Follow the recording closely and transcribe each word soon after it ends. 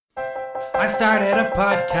I started a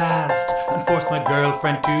podcast and forced my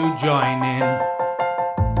girlfriend to join in.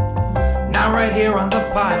 Now right here on the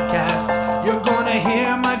podcast, you're gonna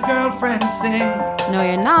hear my girlfriend sing. No,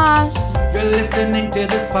 you're not. You're listening to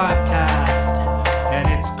this podcast, and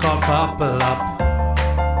it's called Couple Up.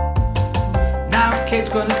 Now Kate's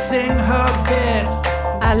gonna sing her bit.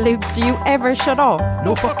 Luke, do you ever shut up?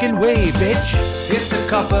 No fucking way, bitch. It's the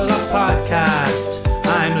Couple Up podcast.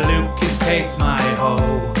 I'm Luke and Kate's my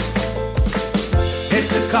hoe. It's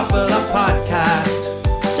the Couple Up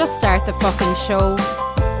podcast. Just start the fucking show.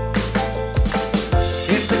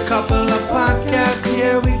 It's the Couple Up podcast.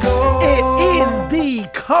 Here we go. It is the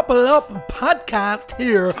Couple Up podcast.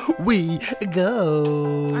 Here we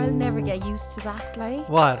go. I'll never get used to that, like.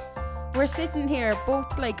 What? We're sitting here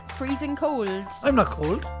both like freezing cold. I'm not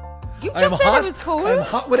cold. You just said it was cold. I'm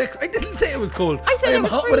hot with I didn't say it was cold. I said I it am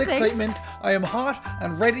was hot freezing. with excitement. I am hot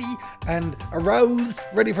and ready and aroused,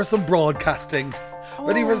 ready for some broadcasting.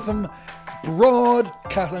 Ready for some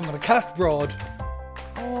broadcast. I'm going to cast broad.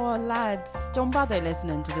 Oh, lads, don't bother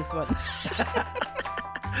listening to this one.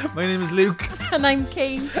 My name is Luke. And I'm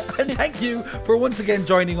Kate. And thank you for once again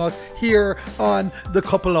joining us here on the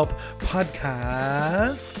Couple Up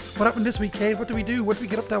podcast. What happened this week, Kate? What did we do? What did we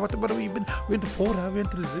get up to? What have we been? We went to Florida. We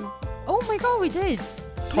went to the zoo. Oh my god, we did.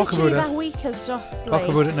 Talk Literally about it. That week has just Talk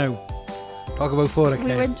about it now. Talk about Florida, Kate.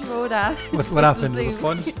 We went to Florida. What happened? Was it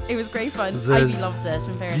fun? It was great fun. Was I there loved it,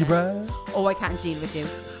 in fairness. zebra? Oh, I can't deal with you.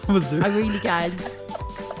 Was there? I really can't.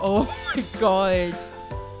 Oh my god.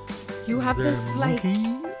 You have Was there this like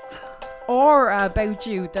monkeys? aura about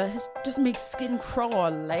you that just makes skin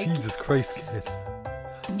crawl. Like Jesus Christ, Kate.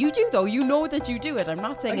 you do though. You know that you do it. I'm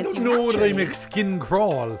not saying I it's don't you know that I naturally. make skin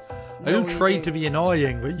crawl. I No, don't you try do. to be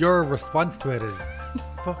annoying, but your response to it is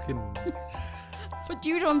fucking... But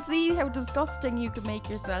you don't see how disgusting you can make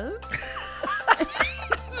yourself.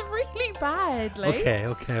 It's really bad. Like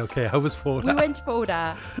Okay. How was Florida? we went to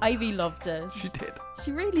Boda. Ivy loved it. She did.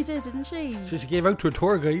 She really did, didn't she? She gave out to a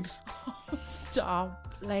tour guide. Stop.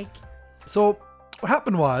 Like So what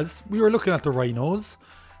happened was we were looking at the rhinos,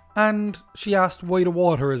 and she asked why the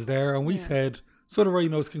water is there, and we said so the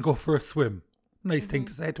rhinos can go for a swim. Nice thing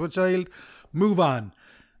to say to a child. Move on.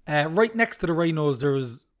 Right next to the rhinos there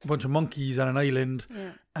was a bunch of monkeys on an island,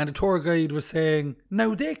 and the tour guide was saying,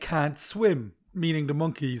 now they can't swim, meaning the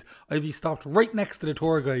monkeys. Ivy stopped right next to the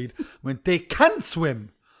tour guide, went, they can swim.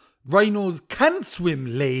 Rhinos can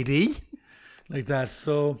swim, lady. Like that.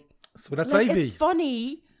 So that's Ivy. it's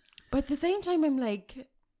funny, but at the same time I'm like,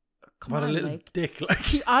 come What on, a little like dick. Like.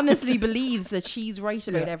 she honestly believes that she's right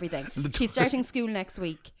about Yeah. everything. And the She's starting school next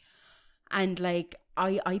week, and like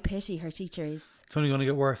I pity her teachers. It's only going to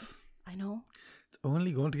get worse. I know. It's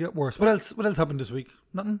only going to get worse. What else happened this week?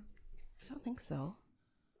 Nothing? I don't think so.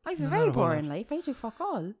 I have a No, very not a whole boring life. I do fuck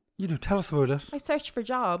all. You do. Tell us about it. I search for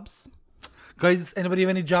jobs. Guys, anybody have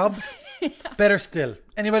any jobs? Better still.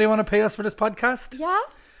 Anybody want to pay us for this podcast? Yeah.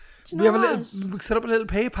 Do you We know have what? we set up a little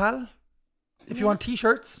PayPal. If you want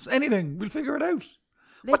t-shirts, anything, we'll figure it out.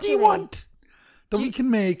 What do you Literally. want? That we can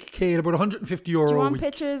make, Kate, about 150 euro Do you a want week.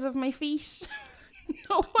 pictures of my feet?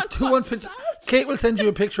 No one Who wants pictures? Kate will send you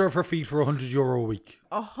a picture of her feet for 100 euro a week.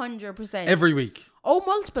 100%. Every week. Oh,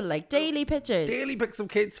 multiple, like daily pictures. Daily pics of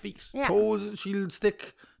Kate's feet. Yeah. Toes, she'll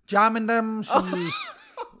stick jam in them. She'll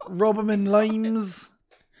rub them in limes.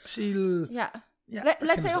 She'll... Yeah. Yeah, Let's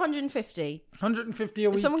kind say of 150. 150 a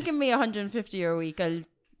If week. someone give me 150 euro a week, I'll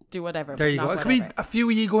do whatever. There but you not go. It could be whatever. a few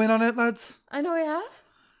of you go in on it, lads. I know, yeah.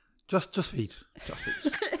 Just feet. Just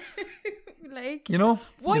feet. Like, You know?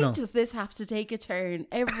 why You know. does this have to take a turn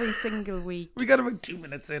every single week? We got about 2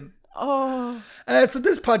 minutes in. Oh, So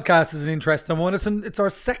this podcast is an interesting one. It's our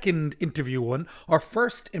second interview one, our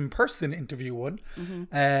first in-person interview one.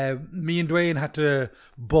 Me and Duane had to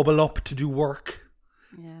bubble up to do work.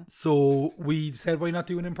 yeah. So we said, why not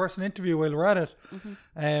do an in-person interview while we're at it?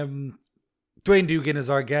 Duane Doogan is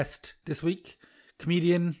our guest this week.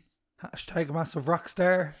 Comedian, #massive rock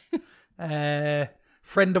star,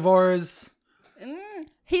 friend of ours.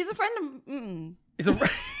 He's a friend of... He's a,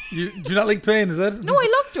 you, do you not like Duane, is it? No,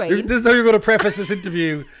 I love Duane. This is how you're going to preface this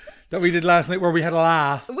interview that we did last night where we had a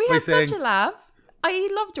laugh. We by had saying, such a laugh. I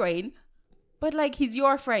love Duane, but like he's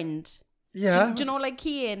your friend. Yeah. Do you know, like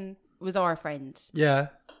Kickin was our friend. Yeah.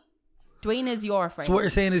 Duane is your friend. So what you're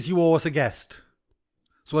saying is you owe us a guest.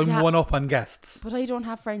 So I'm Yeah. one up on guests. But I don't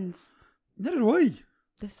have friends. Neither do I.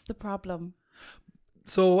 This is the problem.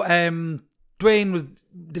 So Duane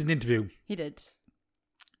did an interview. He did.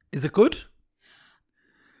 Is it good?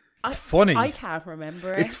 It's funny. I can't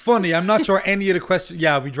remember. It's funny. I'm not sure any of the questions.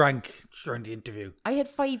 Yeah, we drank during the interview. I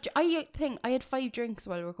think I had 5 drinks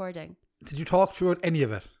while recording. Did you talk through any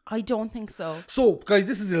of it? I don't think so. So, guys,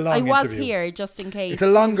 this is a long interview. I was here just in case. It's a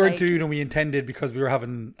longer interview than we intended because we were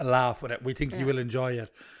having a laugh with it. We think you will enjoy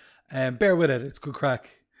it. Bear with it. It's good crack.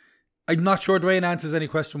 I'm not sure Duane answers any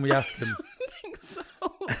question we ask him. I think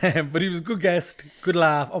so. But he was a good guest, good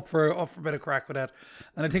laugh, up for a bit of crack with that.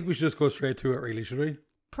 And I think we should just go straight to it, really, should we?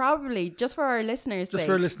 Probably, just for our listeners' sake. Just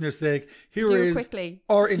for our listeners' sake. Here Do it is quickly.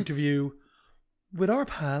 our interview with our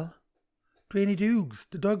pal, Duane Doogs,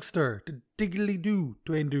 the Dugster, the Diggly-Doo,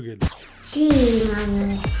 Duane Doogan. Gee,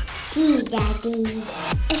 Mommy. Gee, Daddy.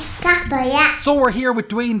 It's Papa, yeah. So we're here with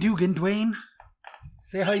Duane Doogan. Duane,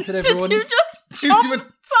 say hi to everyone. Did you just thumbs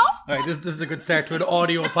up? Alright, this is a good start to an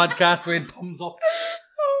audio podcast. Duane, thumbs up.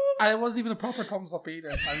 I wasn't even a proper thumbs up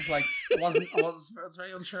either. I was like, I was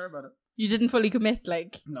very unsure about it. You didn't fully commit,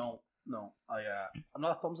 like. No, I'm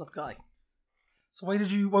not a thumbs up guy. So what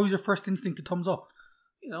was your first instinct to thumbs up?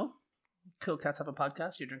 You know, cool cats have a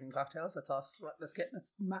podcast. You're drinking cocktails. I thought, right,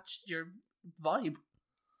 let's match your vibe.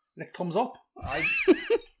 Let's thumbs up. What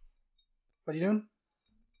are you doing?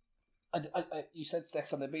 You said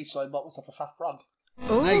sex on the beach, so I bought myself a fat frog.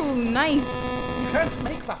 Oh, nice. You can't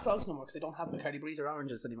make fat frogs no more because they don't have Bacardi Breeze or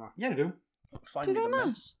oranges anymore. Yeah, they do. Find Do me they them, not?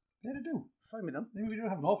 man. Yeah, they do. Find me them. Maybe we don't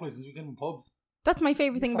have an off license. We get them in pubs. That's my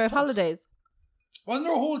favourite thing Fat about frogs. holidays. Wasn't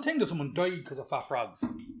there a whole thing that someone died because of fat frogs?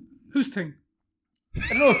 Whose thing? I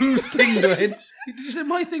don't know whose thing, Duane. Did you say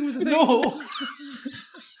my thing was a thing? No.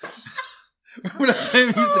 Remember that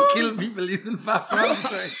time we used to kill people using fat frogs,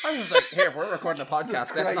 Duane? I was just like, here, we're recording a podcast.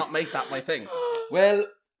 Let's Christ. not make that my thing. Well,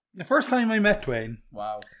 the first time I met Duane,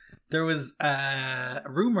 Wow. there was a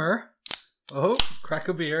rumour. Oh, crack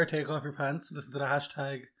a beer, take off your pants, listen to the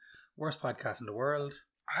hashtag worst podcast in the world.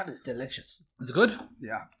 That is delicious. Is it good?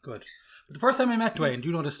 Yeah. Good. But the first time I met Duane, do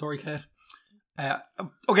you know this story, Kate?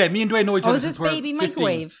 Okay, me and Duane know each other Oh, is since this we're baby 15.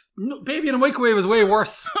 microwave? No, baby in a microwave is way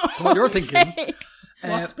worse than what you're thinking.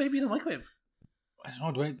 What's baby in a microwave? I don't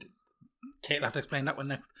know, Duane. Kate will have to explain that one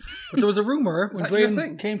next. But there was a rumour when that your Duane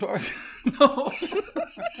thing? came to our... No.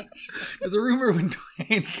 There's a rumour when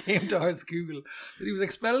Duane came to our school that he was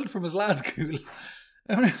expelled from his last school.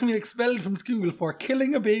 I mean, expelled from school for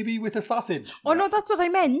killing a baby with a sausage. Oh, no, that's what I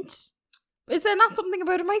meant. Is there not something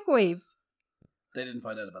about a microwave? They didn't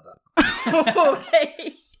find out about that.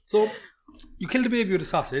 Okay. So, you killed a baby with a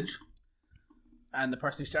sausage. And the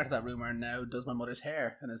person who started that rumour now does my mother's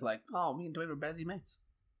hair and is like, oh, me and Duane were busy mates.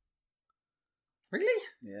 Really?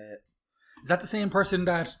 Yeah. Is that the same person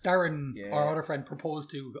that Darren, Yeah. our other friend, proposed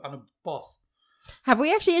to on a bus? Have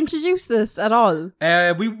we actually introduced this at all?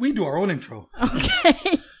 We do our own intro.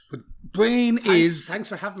 Okay. But Duane is... Thanks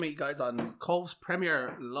for having me, guys, on Cove's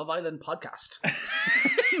premier Love Island podcast.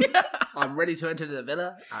 I'm ready to enter the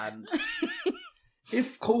villa and...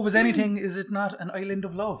 If Cove is anything, is it not an island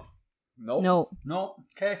of love? No. No.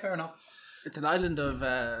 Okay, fair enough. It's an island of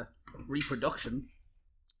reproduction,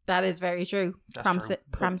 That is very true. That's true.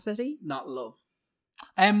 Pramcity? not love.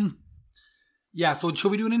 Yeah, so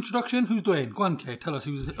should we do an introduction? Who's Duane? Go on, Kate, tell us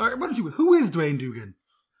who is Duane Doogan?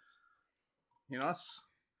 You know, that's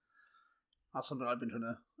something I've been trying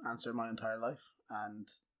to answer my entire life. And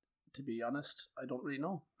to be honest, I don't really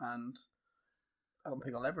know. And I don't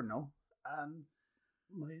think I'll ever know. And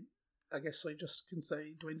I guess I just can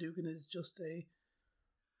say Duane Doogan is just a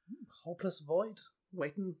hopeless void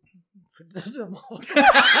waiting for the It's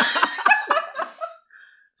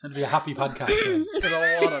going to be a happy podcast. Then. to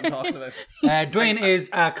know what I'm talking about. Duane is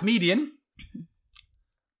a comedian,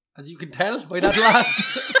 as you can tell by that last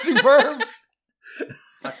superb.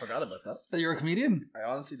 I forgot about that. That you're a comedian. I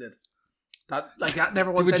honestly did. That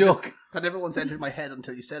never once Do a entered, joke. That never once entered my head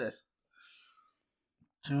until you said it.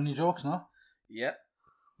 Do you know any jokes, no? Yeah.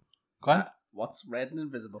 Go on. What's red and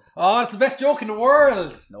invisible? Oh, it's the best joke in the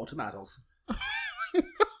world. No tomatoes.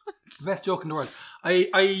 It's the best joke in the world.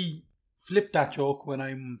 I flip that joke when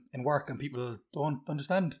I'm in work and people don't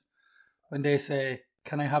understand. When they say,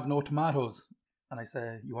 can I have no tomatoes? And I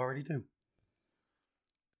say, you already do.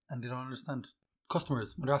 And they don't understand.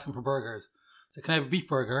 Customers, when they're asking for burgers, say, can I have a beef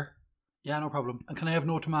burger? Yeah, no problem. And can I have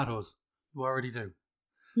no tomatoes? You already do.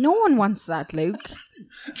 No one wants that, Luke.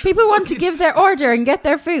 People want to give their order and get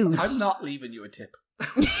their food. I'm not leaving you a tip.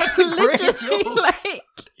 That's a great Literally, joke. like...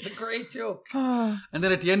 It's a great joke. Oh. And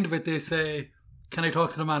then at the end of it, they say, can I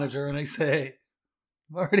talk to the manager? And I say,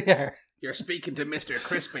 I'm already here. You're speaking to Mr.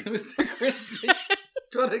 Crispy. Mr. Crispy. Do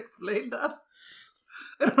you want to explain that?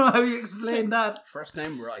 I don't know how you explain that. First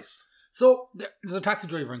name Rice. So, there's a taxi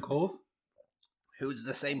driver in Cove. Who's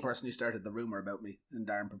the same person who started the rumour about me and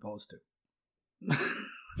Darren proposed to.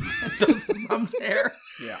 Does his mum's hair.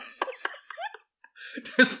 Yeah.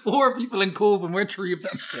 There's 4 people in Cove and we're 3 of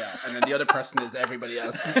them. Yeah. And then the other person is everybody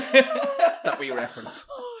else that we reference.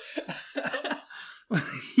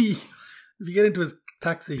 If you get into his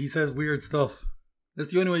taxi, he says weird stuff.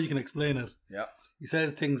 That's the only way you can explain it. Yeah. He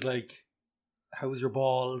says things like, how's your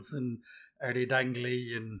balls and are they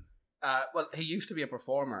dangly and... Well, he used to be a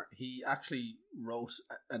performer. He actually wrote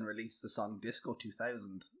and released the song Disco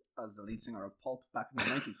 2000 as the lead singer of Pulp back in the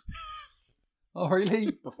 90s. Oh,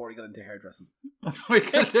 really? Before he got into hairdressing. And Fair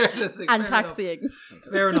taxiing. Enough.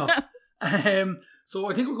 Fair enough. So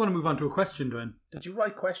I think we're going to move on to a question, Duane. Did you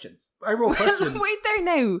write questions? I wrote questions. Wait there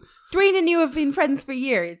now. Duane and you have been friends for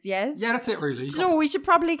years, yes? Yeah, that's it really. Do you know, we should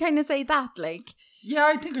probably kind of say that, like. Yeah,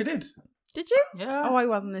 I think I did. Did you? Yeah. Oh, I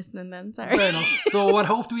wasn't listening then, sorry. Fair enough. So what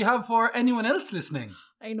hope do we have for anyone else listening?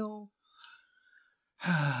 I know.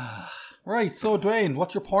 Right, so Duane,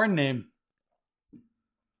 what's your porn name?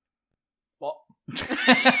 What?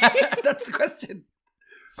 That's the question.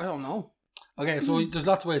 I don't know. Okay, so there's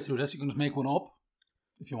lots of ways to do this. You can just make one up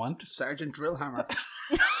if you want. Sergeant Drillhammer.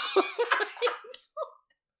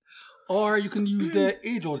 Or you can use the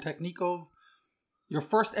age-old technique of your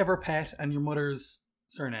first ever pet and your mother's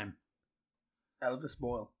surname. Elvis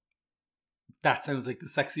Boyle. That sounds like the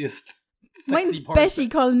sexiest Mine's sexy porn. Betty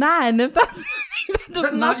called Nan, if that Is does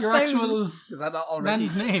that not your sound... actual Is that not already?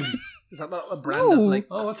 man's name? Is that not a brand No. of like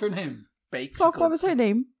Oh, what's her name? baked Fuck, what goods? was her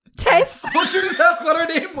name? Tess. What you just asked what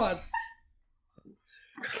her name was?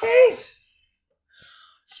 Kate!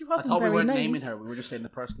 She I wasn't thought we very weren't nice. naming her. We were just saying the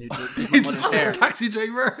person who did my mother's hair. Taxi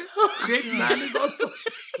driver. Kate's man is also.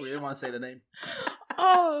 We didn't want to say the name.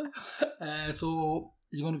 Oh. So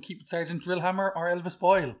you're going to keep Sergeant Drillhammer or Elvis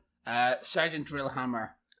Boyle? Sergeant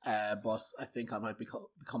Drillhammer. But I think I might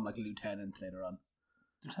become like a lieutenant later on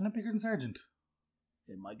Lieutenant bigger than Sergeant.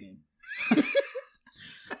 in my game.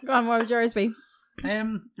 Go on, what would yours be?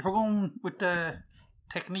 If we're going with the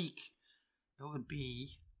technique, it would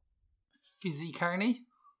be Fizzy Carney.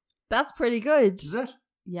 That's pretty good. Is it?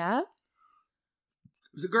 Yeah? It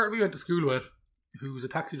was a girl we went to school with, who's a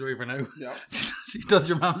taxi driver now. Yeah. She does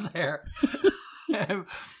your mum's hair. And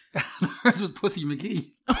hers was Pussy McGee.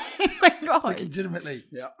 Oh my god. Like, legitimately.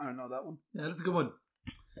 Yeah, I know that one. Yeah, that's a good one.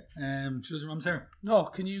 She does your mum's hair. No,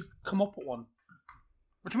 can you come up with one?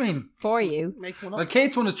 What do you mean? For you. Make one up. Well,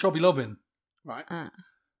 Kate's one is Chubby Lovin'. Right.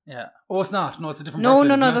 Yeah. Oh, it's not. No, it's a different No, person.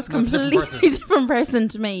 no, isn't no, it? that's No, it's a completely different person. different person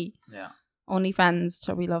to me. Yeah. OnlyFans,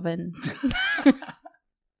 Chubby Lovin'.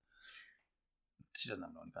 She doesn't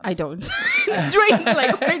have no OnlyFans. I don't. Dwayne's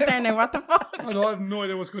like, right there now, what the fuck? I know, I have no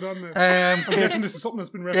idea what's going on there. I'm guessing this is something that's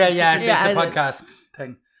been referenced. Yeah, it's Yeah, a it is. podcast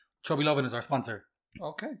thing. Chubby Lovin' is our sponsor.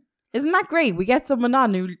 Okay. Isn't that great? We get someone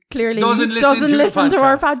on who clearly Doesn't doesn't listen listen, to the to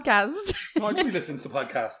our podcast. podcast. No, I just listen to the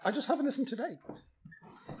podcast. I just haven't listened today.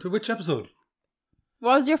 To which episode?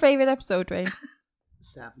 What was your favourite episode, Dwayne?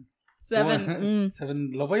 7. 7. The one- Mm.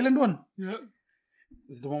 7 Love Island one. Yeah.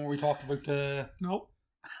 Is the one where we talked about No.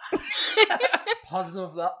 Positive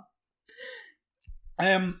of that.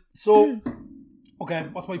 So okay,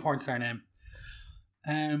 what's my porn star name?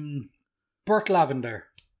 Burt Lavender.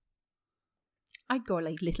 I'd go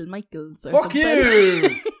like Little Michaels or Fuck something.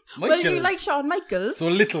 you! Well, you Michaels. like Shawn Michaels. So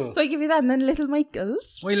little. So I give you that and then Little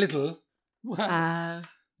Michaels. Why little? Uh,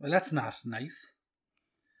 Well, that's not nice.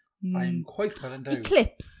 I'm quite well endowed.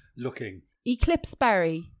 Eclipse. Looking. Eclipse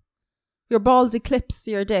Barry. Your balls eclipse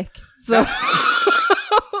your dick. So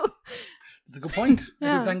That's a good point.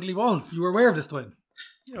 Yeah. They're dangly balls. You were aware of this, Duane?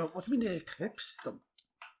 You know, what do you mean they eclipse them?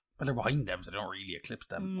 Well, they're behind them, so they don't really eclipse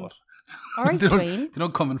them. But all right, they, don't, Dwayne. they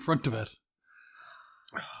don't come in front of it.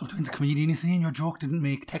 Oh, Dwayne's a comedian, you see, and your joke didn't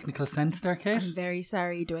make technical sense there, Kate. I'm very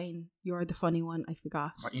sorry, Dwayne. You're the funny one. I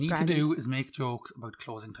forgot. What you It's need to grand. do is make jokes about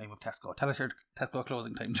closing time of Tesco. Tell us your Tesco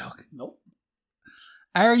closing time joke. Nope.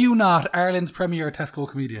 Are you not Ireland's premier Tesco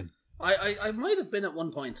comedian? I might have been at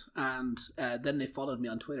one point, and then they followed me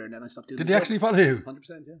on Twitter, and then I stopped doing Did the they joke. actually follow you? 100%,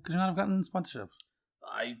 yeah. Could you not have gotten sponsorship?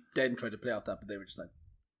 I then tried to play off that, but they were just like,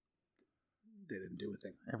 they didn't do a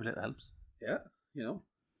thing. Every little helps. Yeah, you know.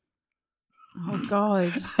 Oh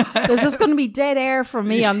God. There's just going to be dead air from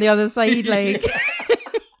me on the other side. Like,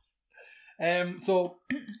 So,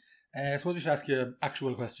 suppose we should ask you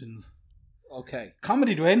actual questions. Okay.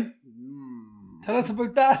 Comedy, Duane. Tell us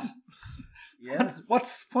about that. Yeah.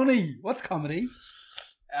 What's funny? What's comedy?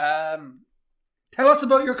 Are Tell us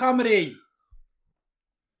about your comedy.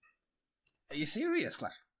 you serious?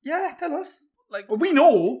 Like, Yeah, tell us. like Well, we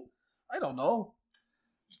know. I don't know.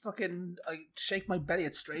 Just fucking, I shake my belly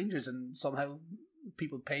at strangers, and somehow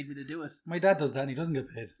people paid me to do it. My dad does that and he doesn't get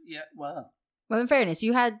paid. Yeah, well, well, in fairness,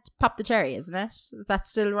 you had Pop the Cherry, isn't it? That's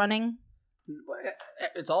still running.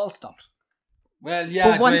 it's all stopped. Well,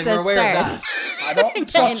 yeah, But once Duane, we're it aware of starts, that. I don't.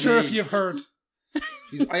 Again. Not sure if you've heard.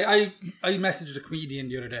 Jeez, I messaged a comedian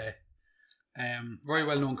the other day very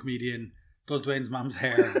well known comedian, does Duane's mum's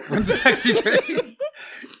hair, runs a taxi train.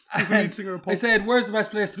 And I said, where's the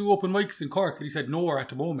best place to do open mics in Cork? And he said, nowhere at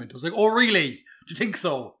the moment. I was like, oh really? Do you think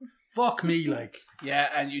so? Fuck me, like. Yeah,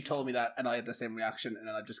 and you told me that, and I had the same reaction, and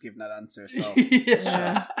then I've just given that answer, so.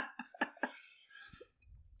 Yeah.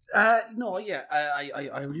 No, yeah,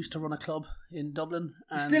 I used to run a club in Dublin.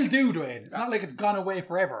 You And still do, Duane. It's not like it's gone away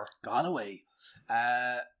forever. Gone away.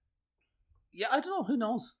 Yeah, I don't know. Who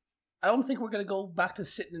knows? I don't think we're going to go back to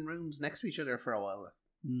sitting in rooms next to each other for a while.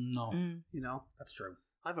 No. You know? That's true.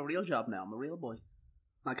 I have a real job now. I'm a real boy.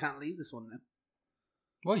 I can't leave this one now.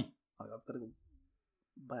 Why? I've got to go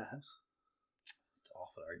buy a house. It's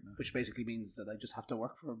awful right now. Which basically means that I just have to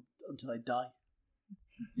work for until I die.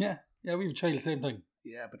 Yeah. Yeah, we have a child, same thing.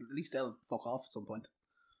 Yeah, but at least they'll fuck off at some point.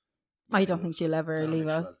 I don't think she'll ever leave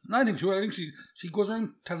us. No, I think she will. I think she goes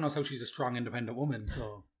around telling us how she's a strong, independent woman,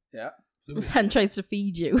 so... Yeah. And tries to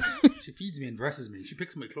feed you. She feeds me and dresses me. She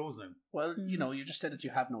picks my clothes now. Well, you know, you just said that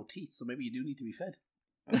you have no teeth, so maybe you do need to be fed.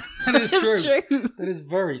 That is It's true. true. That is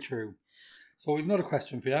very true. So we've another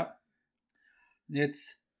question for you.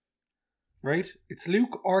 It's... Right? It's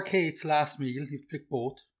Luke or Kate's last meal. You have to pick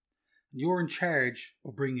both. And you're in charge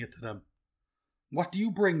of bringing it to them. What do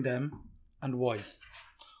you bring them and why?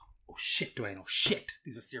 Oh shit, Duane. Oh shit.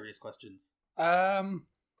 These are serious questions. Okay,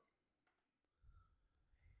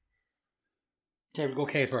 we'll go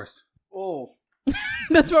Kate first. Oh.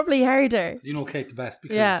 That's probably harder. Because you know Kate the best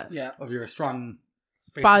because Yeah. of your strong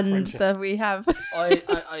Facebook Bond friendship. that we have.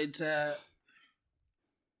 I'd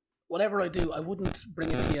whatever I do, I wouldn't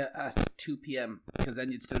bring it to you at 2 p.m. because then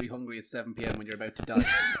you'd still be hungry at 7 p.m. when you're about to die.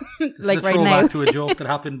 This Like is a right throwback now. to a joke that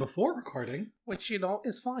happened before recording. Which, you know,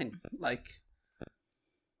 is fine. Like,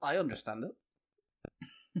 I understand it.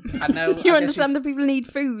 And now You understand that people need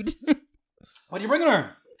food. What are you bringing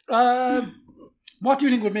her? What do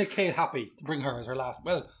you think would make Kate happy to bring her as her last...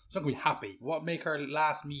 Well, she's not going to be happy. What would make her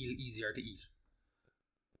last meal easier to eat?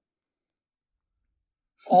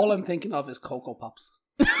 all I'm thinking of is Cocoa Pops.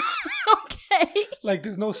 Okay. Like,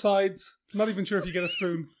 there's no sides. I'm not even sure if you get a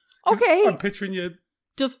spoon. Okay. I'm picturing you.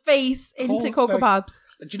 Just face into Cold, Cocoa like- Pops.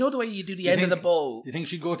 Do you know the way you do the Do you end of think- the bowl? Do you think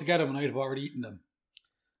she'd go to get them and I'd have already eaten them?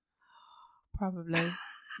 Probably.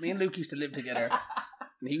 Me and Luke used to live together,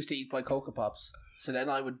 and he used to eat by Cocoa Pops. So then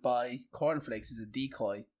I would buy cornflakes as a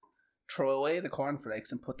decoy, throw away the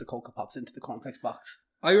cornflakes, and put the Cocoa Pops into the cornflakes box.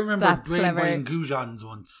 I remember That's Duane clever. buying goujons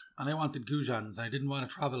once, and I wanted goujons, and I didn't want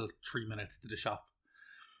to travel 3 minutes to the shop.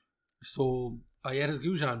 So I ate his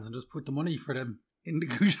goujons and just put the money for them in the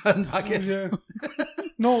goujon packet. Yeah.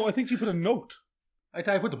 No, I think you put a note.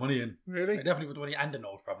 I put the money in. Really? I definitely put the money and the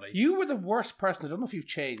note, probably. You were the worst person. I don't know if you've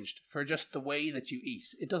changed for just the way that you eat.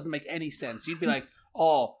 It doesn't make any sense. You'd be like,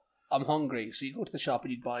 "Oh, I'm hungry," so you'd go to the shop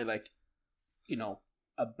and you'd buy like, you know,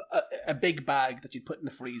 a big bag that you'd put in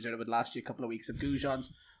the freezer that would last you a couple of weeks of goujons,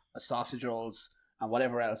 sausage rolls, and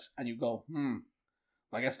whatever else, and you go,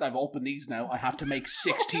 I guess I've opened these now. I have to make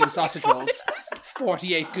 16 sausage rolls,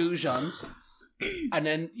 48 goujons, and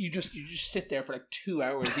then you just sit there for like 2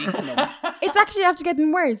 hours eating them. It's actually after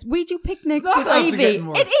getting worse. We do picnics It's not with after Ivy. getting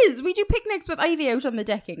worse. It is. We do picnics with Ivy out on the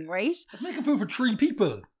decking, right? It's making food for 3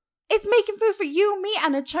 people. It's making food for you, me,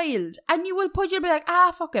 and a child. And you'll be like,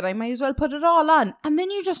 fuck it, I might as well put it all on. And then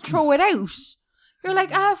you just throw it out. You're like,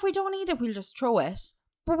 if we don't eat it, we'll just throw it.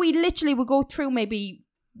 But we literally will go through maybe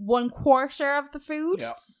 1/4 of the food.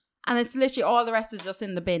 Yeah. And it's literally all the rest is just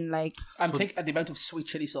in the bin, like. And think of the amount of sweet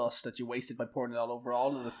chili sauce that you wasted by pouring it all over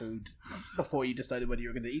all of the food before you decided whether you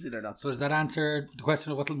were going to eat it or not. So does that answer the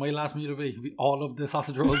question of what my last meal will be? It'll be all of the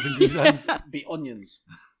sausage rolls and goujons. Be onions.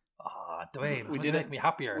 Ah, Duane, We we did did it. make me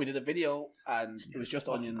happier. We did a video and it was just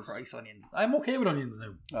Fucking onions. Christ, onions. I'm okay with onions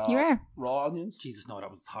now. You are. Raw onions. Jesus, no,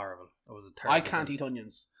 that was horrible. That was a terrible. I can't eat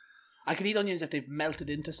onions. I can eat onions if they've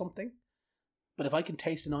melted into something. But if I can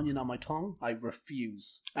taste an onion on my tongue, I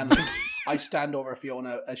refuse. And like, I stand over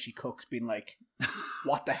Fiona as she cooks, being like,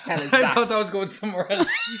 "What the hell is that?" I thought that was going somewhere else.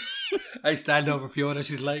 I stand over Fiona,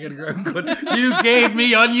 she's lying on the ground going, "You gave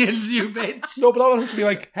me onions, you bitch." No, but I want us to be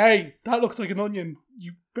like, hey, that looks like an onion.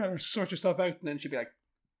 You better sort yourself out. And then she'd be like,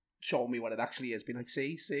 "Show me what it actually is." Being like,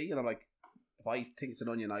 "See?" And I'm like, if I think it's an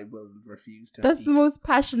onion, I will refuse to That's eat. the most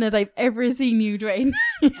passionate I've ever seen you, Duane.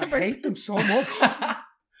 I hate them so much.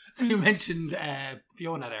 So you mentioned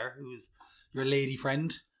Fiona there, who's your lady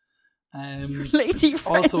friend. Lady friend.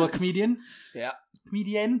 Also a comedian. Yeah.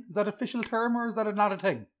 Comedian? Is that an official term or is that not a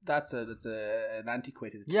thing? That's an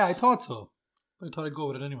antiquated Yeah, I thought so. I thought I'd go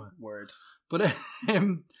with it anyway. word. But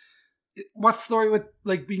what's the story with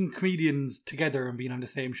like being comedians together and being on the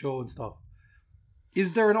same show and stuff?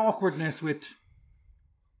 Is there an awkwardness with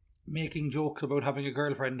making jokes about having a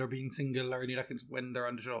girlfriend or being single or any of that kind of stuff when they're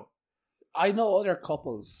on the show? I know other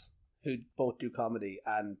couples who both do comedy,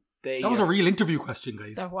 and they... That was a real interview question,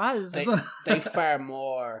 guys. That was. They far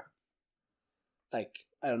more, like,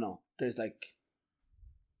 I don't know, there's like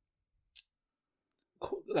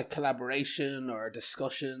collaboration or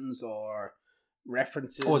discussions or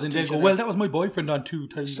references. Oh, then they go, well, that was my boyfriend on 2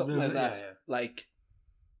 times. Something like that. Yeah. Like,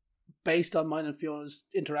 based on mine and Fiona's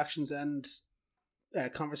interactions and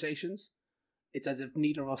conversations, it's as if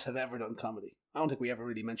neither of us have ever done comedy. I don't think we ever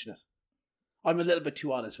really mention it. I'm a little bit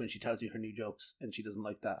too honest when she tells me her new jokes, and she doesn't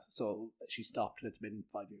like that. So she stopped, and it's been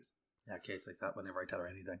 5 years. Yeah, Kate's like that whenever I tell her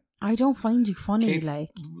anything. I don't find you funny, Kate's, like.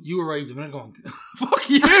 You arrived a minute going, fuck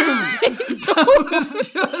you! That was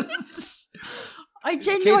just... I Kate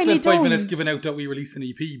genuinely spent 5 don't. minutes giving out that we released an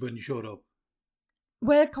EP when you showed up.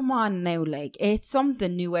 Well, come on now, like, it's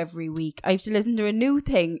something new every week. I have to listen to a new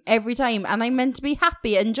thing every time, and I'm meant to be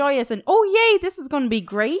happy and joyous, and oh yay, this is going to be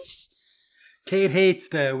great. Kate hates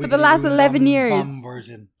the For the last 11 years. bomb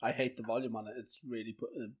version. I hate the volume on it. It's really put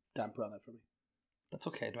a damper on it for me. That's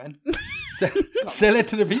okay, Duane. Sell it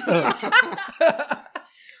to the people.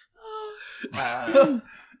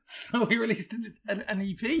 So we released an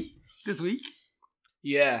EP this week.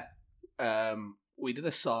 Yeah. We did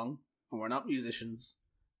a song, and we're not musicians,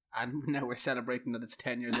 and now we're celebrating that it's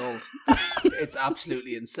 10 years old. It's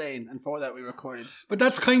absolutely insane, and for that we recorded... But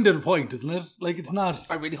that's kind of the point, isn't it? Like, it's not...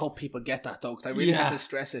 I really hope people get that, though, because I really had to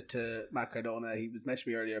stress it to Matt Cardona. He was messaging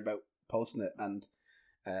me earlier about posting it, and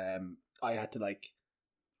I had to, like...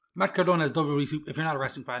 Matt Cardona is WWE... If you're not a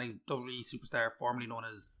wrestling fan, he's WWE superstar, formerly known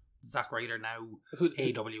as Zack Ryder, now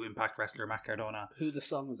AW Impact wrestler Matt Cardona. Who the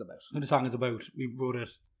song is about. Who the song is about. We wrote it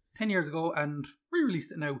 10 years ago and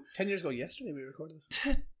re-released it now. 10 years ago yesterday we recorded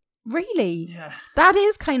it. Really? Yeah. That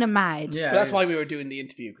is kind of mad. Yeah. But that's why we were doing the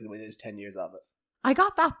interview, because it is 10 years of it. I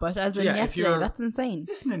got that, but as in yesterday, that's insane.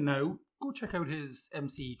 Listening now, go check out his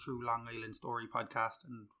MC True Long Island Story podcast,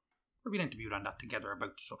 and we're being interviewed on that together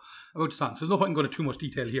about the show, about the songs. There's no point in going into too much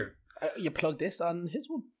detail here. You plugged this on his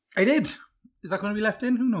one? I did. Is that going to be left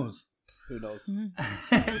in? Who knows? Who knows?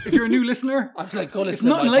 If you're a new listener, I was like, go it's listen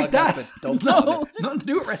to nothing my like podcast, that. but don't It's nothing to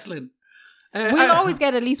do with wrestling. We'll always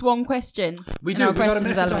get at least one question. We in do. our We got a question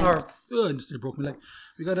message on development. our... I just broke my leg.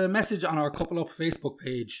 We got a message on our Couple Up Facebook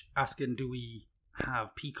page asking, do we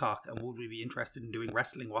have Peacock and would we be interested in doing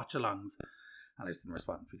wrestling watch-alongs? And I just didn't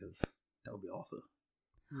respond because that would be awful.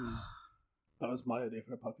 That was my idea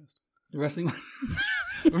for a podcast. The wrestling...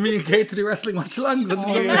 We're meeting Kate to do wrestling watch-alongs.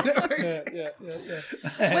 Yeah.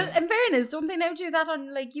 Well, in fairness, don't they now do that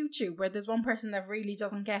on like YouTube where there's one person that really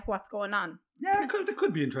doesn't get what's going on? Yeah, it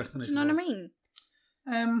could be interesting. Do you know what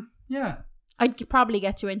I mean? Yeah. I'd probably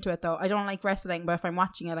get too into it though. I don't like wrestling, but if I'm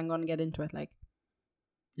watching it, I'm going to get into it. Like,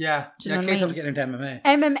 Yeah. Do you know what I Kate's have to mean? get into MMA.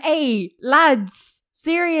 MMA, lads,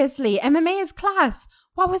 seriously, MMA is class.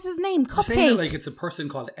 What was his name? You're saying it Cupcake. like it's a person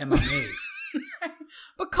called MMA.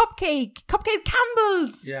 But Cupcake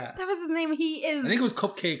Campbell's. Yeah. That was his name. He is. I think it was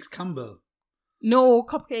Cupcakes Campbell. No,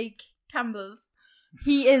 Cupcake Campbell's.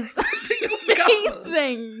 He is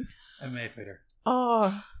amazing. MMA fighter.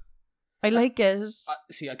 Oh, I like it.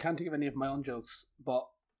 See, I can't think of any of my own jokes, but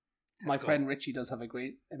my friend Richie does have a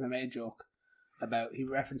great MMA joke about, he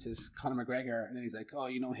references Conor McGregor, and then he's like, oh,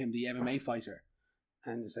 you know him, the MMA fighter.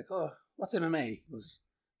 And he's like, oh, what's MMA? He goes,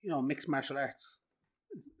 you know, mixed martial arts.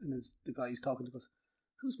 And the guy he's talking to goes,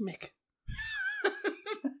 who's Mick?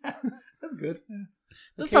 That's good. Yeah.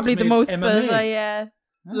 That's probably the most MMA. that I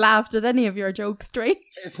laughed at any of your jokes, Dre.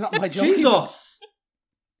 It's not my joke. Jesus!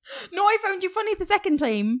 No, I found you funny the second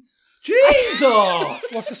time. Jesus!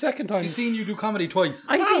 What's the second time? She's seen you do comedy twice.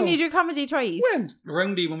 I've seen you do comedy twice. When?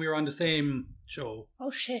 Roundy, when we were on the same show. Oh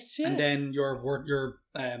shit, yeah. And then your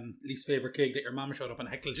least favourite gig that your mama showed up and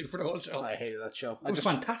heckled you for the whole show. I hated that show. It was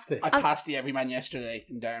fantastic. I passed the Everyman yesterday,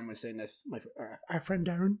 and Darren was saying this. Our friend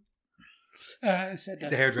Darren said that.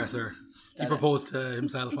 He's a hairdresser. He proposed to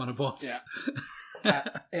himself on a bus. Yeah.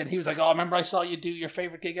 And he was like, oh, remember I saw you do your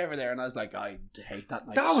favourite gig ever there? And I was like, I hate that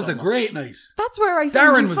night. That was so a much. great night. That's where I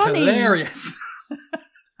found Darren you was funny. hilarious.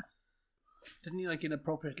 Didn't you like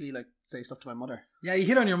inappropriately like say stuff to my mother? Yeah, you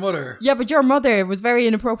hit on your mother. Yeah, but your mother was very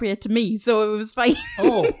inappropriate to me, so it was fine.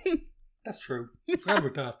 Oh, that's true. I forgot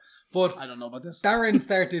about that. But I don't know about this. Darren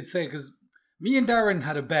started saying, because me and Darren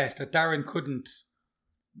had a bet that Darren couldn't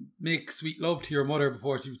make sweet love to your mother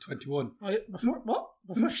before she was 21. Before what?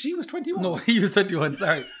 Before she was 21? No, he was 21,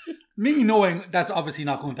 sorry. Me knowing that's obviously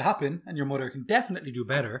not going to happen and your mother can definitely do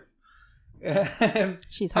better.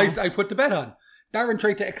 She's hot. I put the bet on. Darren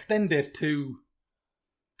tried to extend it to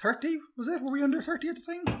 30, was it? Were we under 30 at the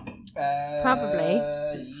time? Probably.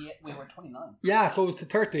 Yeah, we were 29. Yeah, so it was to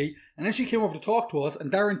 30. And then she came over to talk to us.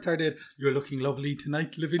 And Darren started, "You're looking lovely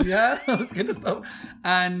tonight, Lavinia." All this kind of stuff.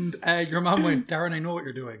 And your mum went, "Darren, I know what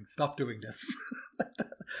you're doing. Stop doing this."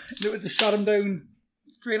 And it just shot him down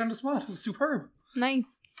straight on the spot. It was superb. Nice.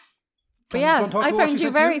 But Do you yeah, want to talk I about what found she you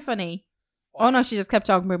said to very you? funny. Oh no, she just kept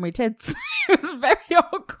talking about my tits. It was very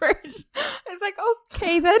awkward. I was like,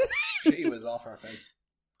 okay then. She was off her face.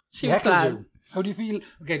 She was heckled class. you. How do you feel?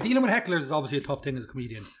 Okay, dealing with hecklers is obviously a tough thing as a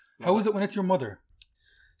comedian. How is it when it's your mother?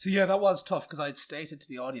 So yeah, that was tough because I'd stated to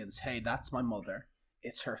the audience, "Hey, that's my mother.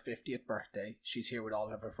 It's her 50th birthday. She's here with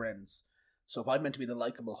all of her friends. So if I'm meant to be the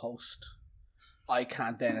likable host, I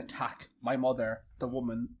can't then attack my mother, the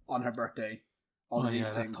woman, on her birthday, all of these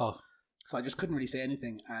things." That's tough. So I just couldn't really say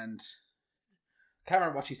anything, and I can't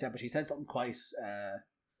remember what she said, but she said something quite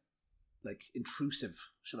like intrusive,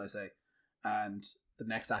 should I say? And the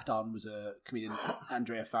next act on was a comedian,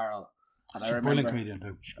 Andrea Farrell, and She's a brilliant comedian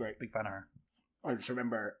too. She's great. Big fan of her. I just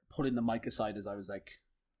remember pulling the mic aside as I was like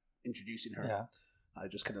introducing her. Yeah. I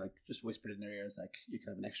just kind of like just whispered in her ear, like, "You can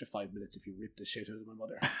have an extra 5 minutes if you rip the shit out of my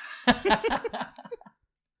mother."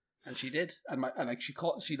 And she did, and like she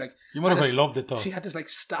like Your mother had probably this- loved it though. She had this like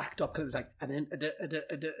stacked up, cause it was like, and then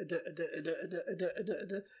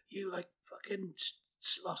you like fucking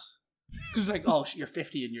slut. Because like, oh, you're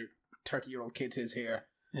 50 and your 30-year-old kid is here.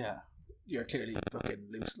 Yeah. You're clearly fucking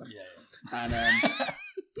loose. Like. Yeah. And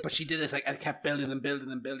but she did this like, and it kept building and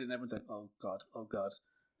building and building. And everyone's like, oh god,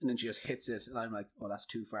 and then she just hits it, and I'm like, oh, that's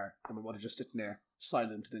too far. And my mother just sitting there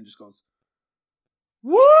silent, and then just goes,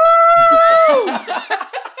 "Woo!"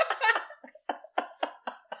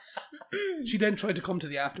 She then tried to come to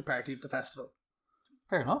the after party of the festival,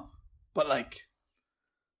 Fair enough. but like,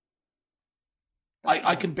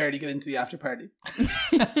 I can barely get into the after party.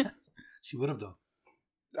 She would have done.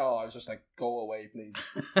 Oh, I was just like, go away, please.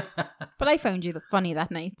 But I found you the funny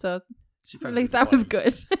that night, so She at found least you that was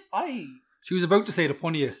funny. good. She was about to say the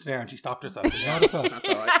funniest there, and she stopped herself. Did you notice that? That's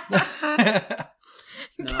all right.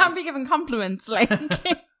 You No. can't be giving compliments, like.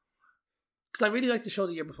 Because I really liked the show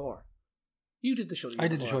the year before. You did the show the year I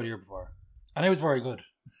before. did the show the year before, and it was very good.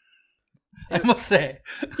 I must say,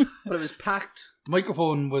 But it was packed. the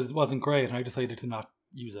microphone wasn't great, and I decided to not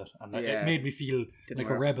use it, and Yeah. it made me feel Didn't like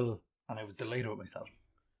work. a rebel, and I was delighted with myself.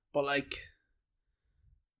 But like,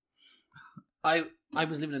 I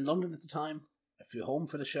was living in London at the time. I flew home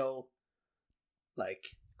for the show.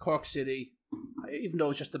 Like, Cork City, even though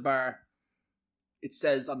it's just a bar, it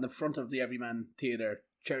says on the front of the Everyman Theatre,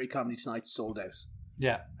 Cherry Comedy Tonight sold out.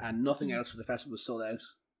 Yeah, And nothing else for the festival was sold out.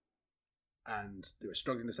 And they were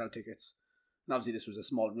struggling to sell tickets. And obviously this was a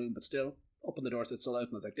small room, but still, up on the door said sold out.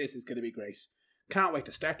 And I was like, this is going to be great. Can't wait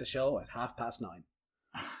to start the show at 9:30.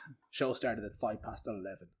 Show started at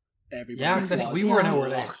 11:05. Everybody yeah, because I think was we were an hour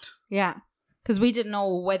late. locked. Yeah. Because we didn't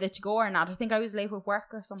know whether to go or not. I think I was late with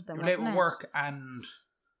work or something. We were late wasn't with it? work, and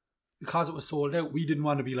because it was sold out, we didn't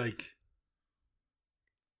want to be like,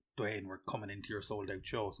 Duane, we're coming into your sold out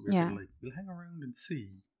show, so we were Yeah. kind of like, we'll hang around and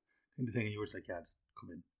see. And the thing, and you were just like, yeah, just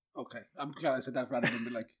come in. Okay, I'm glad I said that rather than be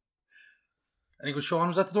like, I think it was Sean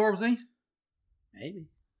was at the door, was he? maybe.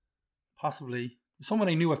 Possibly. Someone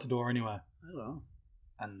I knew at the door anyway. I don't know.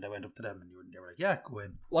 And I went up to them, and they were like, yeah, go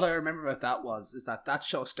in. What I remember about that is that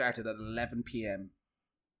show started at 11 p.m.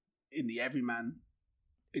 in the Everyman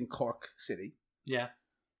in Cork City. Yeah.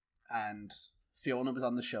 And Fiona was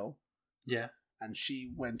on the show. Yeah. And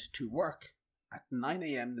she went to work at 9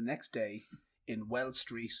 a.m. the next day in Wells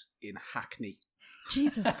Street in Hackney.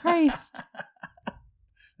 Jesus Christ.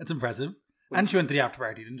 That's impressive. And she went to the after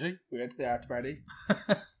party, didn't she? We went to the after party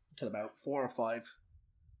till about 4 or 5.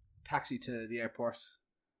 Taxi to the airport.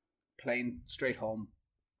 Plane straight home.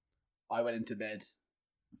 I went into bed.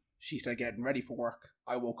 She started getting ready for work.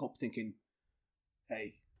 I woke up thinking,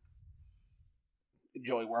 hey,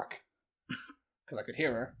 enjoy work. Because I could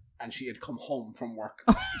hear her. And she had come home from work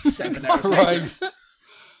 7 hours later. Christ.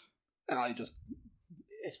 And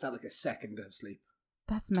it felt like a second of sleep.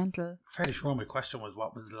 That's mental. Fairly sure my question was,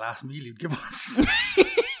 what was the last meal you'd give us?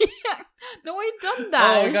 No, I've done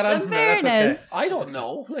that. Oh, we got on in from there, that's fairness. okay. I don't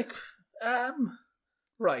know. Like,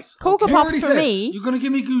 right. Cocoa You Pops already for said, me. You're going to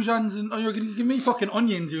give me goujons, and you're going to give me fucking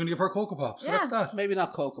onions, you're going to give her Cocoa Pops. So Yeah. that's that. Maybe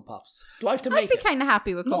not Cocoa Pops. Do I have to I'd make be it? kind of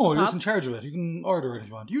happy with No, Cocoa you're just Pops. in charge of it. You can order it if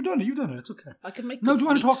you want. You've done it, it's okay. I can make No, the do you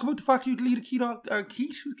want meat. to talk about the fact you deleted Keith off,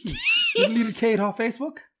 Keith? Who's Keith? You deleted Kate off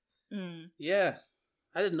Facebook? Mm. Yeah.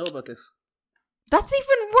 I didn't know about this. That's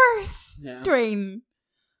even worse, Yeah. Dwayne.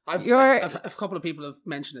 I've, You're- I've, a couple of people have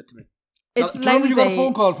mentioned it to me. It's Do you remember you got a phone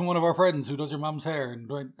lousy. call from one of our friends who does your mum's hair, and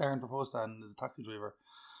Darren proposed that, and is a taxi driver,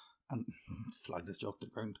 and flag this joke to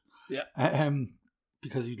the ground. Yeah.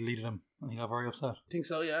 because you deleted him and he got very upset. Think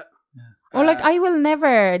so, yeah. Or like, I will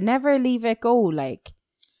never leave it go. Like,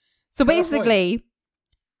 so Tell us basically,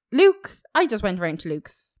 Luke, I just went around to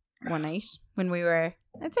Luke's one night when we were,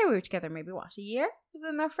 I'd say we were together maybe, a year? Was it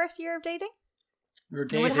in our first year of dating? We were It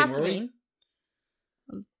dating, would have had to were be.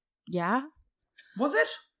 we? Yeah. Was it?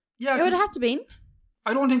 Yeah. It would have had to be.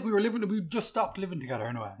 I don't think we were living. We just stopped living together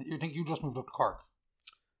anyway. You think you just moved up to Cork?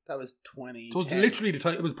 That was 2010. So it was literally the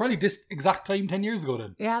time. It was probably this exact time 10 years ago.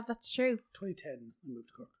 Then Yeah, that's true. 2010, I moved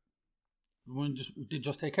to Cork. we did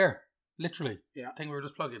just take care. Literally. Yeah. I think we were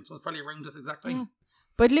just plugging. So it's probably around this exact time. Yeah.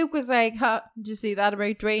 But Luke was like, did you see that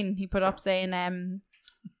about Duane? He put up saying,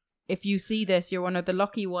 if you see this, you're one of the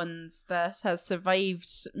lucky ones that has survived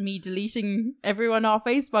me deleting everyone off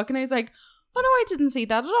Facebook. And I was like, oh no, I didn't see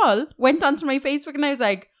that at all. Went onto my Facebook and I was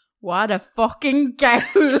like, what a fucking gowl.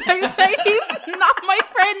 I was like, he's not my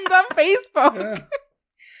friend on Facebook. Yeah.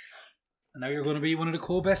 And now you're going to be one of the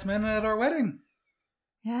co-best men at our wedding.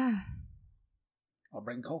 Yeah. I'll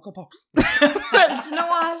bring Cocoa Pops. Well, do you know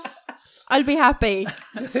what? I'll be happy.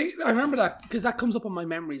 The thing, I remember that because that comes up on my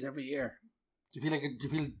memories every year. Do you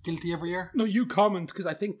feel guilty every year? No, you comment because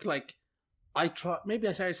I think like maybe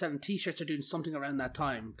I started selling T-shirts or doing something around that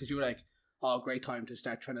time because you were like, "Oh, great time to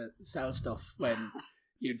start trying to sell stuff when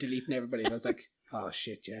you're deleting everybody." And I was like, "Oh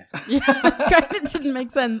shit, yeah." Yeah, kind of didn't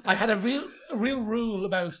make sense. I had a real rule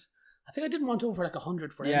about. I think I didn't want over like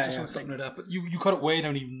 100 friends or something like that. But you cut it way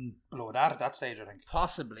down even below that at that stage, I think.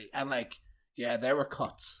 possibly, and like there were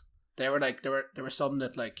cuts. There were some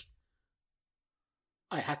that like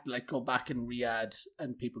I had to like go back and re-add,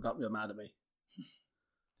 and people got real mad at me.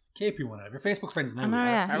 KP one out. Your Facebook friends now. I know, we are.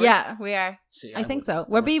 yeah. Are we? Yeah, we are. See, I think so.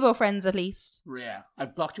 We're Bebo friends at least. Yeah,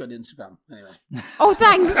 I've blocked you on Instagram anyway. Oh,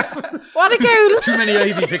 thanks. What a goal. Too many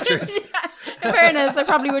Ivy pictures. In fairness, I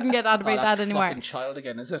probably wouldn't get out about Oh, that anymore. Fucking child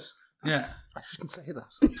again, is it? Yeah. I shouldn't say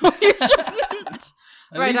that. You shouldn't.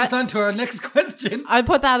 And Right, leads us on to our next question. I'll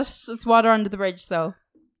put that, it's water under the bridge, so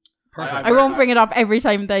Perfect. I won't bring it up every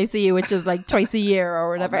time that I see you, which is like twice a year or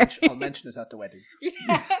whatever. I'll mention it at the wedding.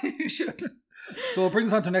 You should. So it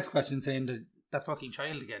brings us on to the next question, saying that fucking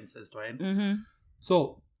child again, says Duane. Mm-hmm.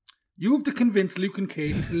 So you have to convince Luke and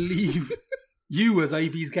Kate to leave you as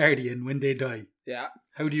Ivy's guardian when they die. Yeah.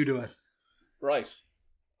 How do you do it? Right.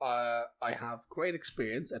 I have great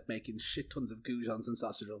experience at making shit tons of goujons and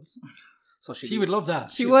sausage rolls. So She would love that.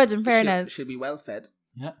 She would, in fairness. She'll be well fed.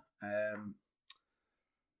 Yeah.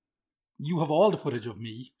 You have all the footage of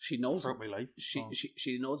me She knows throughout my life.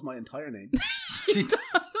 She knows my entire name. She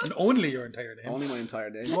and only your entire name. Only my entire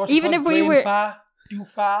name. So what's she Even called? if we Dwayne were- Fa, Do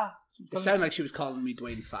Fa. It sounded like she was calling me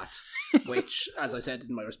Duane Fat, which, as I said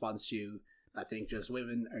in my response to you, I think just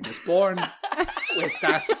women are just born with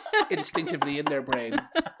that instinctively in their brain.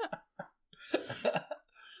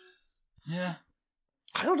 Yeah.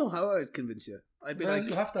 I don't know how I'd convince you. I'd be Well, like,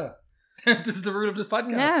 you have to. This is the rule of this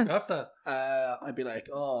podcast. Yeah. You have to. I'd be like,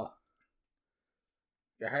 oh,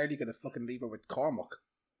 you're hardly gonna fucking leave her with Cormac.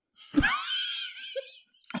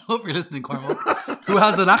 I hope you're listening, Cormac, who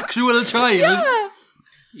has an actual child. Yeah.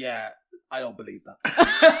 Yeah, I don't believe that.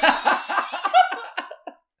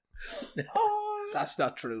 That's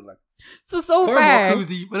not true. Like, So Cormac, far,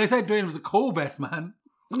 who's when I said Dwayne was the co-best man,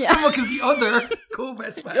 yeah, Cormac is the other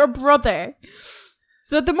co-best man. your brother.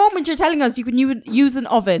 So at the moment you're telling us you can use an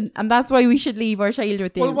oven, and that's why we should leave our child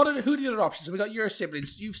with you. well, who are the other options? We got your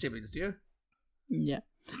siblings. You've siblings, do you? Yeah.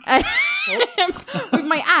 With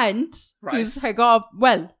my aunt, Right. who's her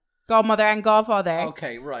godmother and godfather.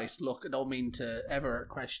 Okay, right. Look, I don't mean to ever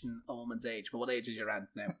question a woman's age, but what age is your aunt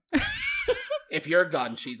now? If you're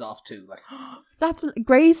gone, she's off too. Like, That's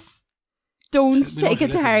Grace. Don't We know take she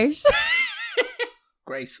it to heart.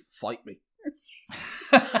 Grace, fight me.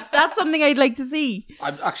 That's something I'd like to see.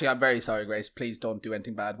 I'm very sorry, Grace. Please don't do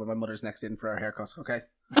anything bad when my mother's next in for her haircut. Okay.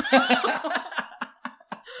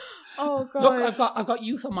 Oh god. Look, I've got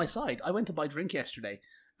youth on my side. I went to buy a drink yesterday.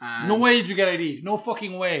 And No way did you get ID. No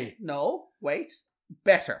fucking way. No, wait.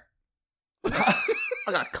 Better. I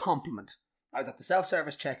got a compliment. I was at the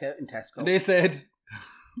self-service checkout in Tesco. And they said,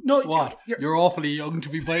 No, what? You're awfully young to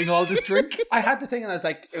be buying all this drink? I had the thing and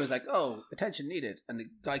it was like, oh, attention needed. And the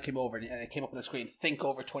guy came over and it came up on the screen, think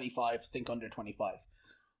over 25, think under 25.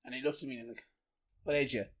 And he looked at me and like, what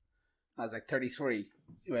age are you? I was like, 33.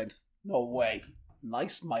 He went, no way.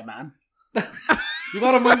 Nice, my man. You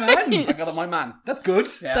got on my man? I got on my man. That's good.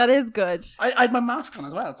 Yeah. That is good. I had my mask on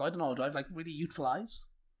as well, so I don't know, do I have like really youthful eyes?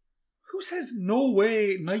 Who says no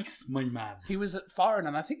way, nice, my man? He was foreign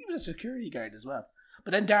and I think he was a security guard as well.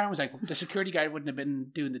 But then Darren was like, the security guard wouldn't have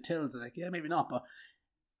been doing the tills. I was like, yeah, maybe not.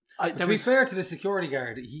 But To be fair to the security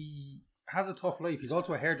guard, he has a tough life. He's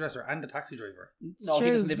also a hairdresser and a taxi driver. No, he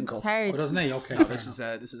doesn't live in It's Cove. hard. Oh, doesn't he? Okay. No, this was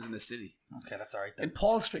in the city. Okay, that's alright In then.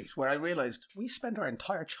 Paul Street, where I realised we spent our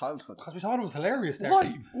entire childhood. Because we thought it was hilarious there.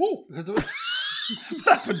 Why? Whoa. Because what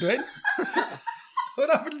happened, Duane? What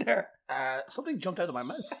happened there? Something jumped out of my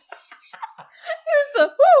mouth. Here's the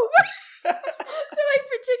woo that I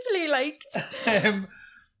particularly liked.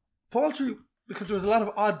 Paul Street, because there was a lot of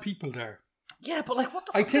odd people there. Yeah, but like, what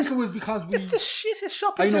the I fuck? think it was because we... It's the shittest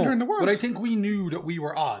shopping I know, centre in the world. but I think we knew that we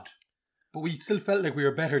were odd. But we still felt like we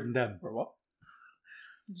were better than them. Or what?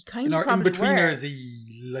 You kind In of our probably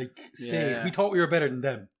in-betweeners-y, like, state. Yeah. We thought we were better than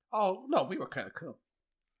them. Oh, no, we were kind of cool.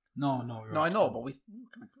 No. We No, I know, but we were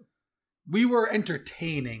kind of cool. We were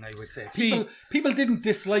entertaining, I would say. See, People didn't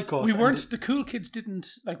dislike us. We and weren't, the cool kids didn't,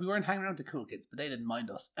 like, we weren't hanging around with the cool kids, but they didn't mind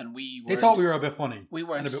us. And we They weren't, thought we were a bit funny. we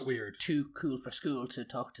weren't and a bit weird. too cool for school to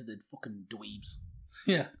talk to the fucking dweebs.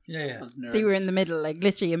 Yeah. Those nerds. So you were in the middle, like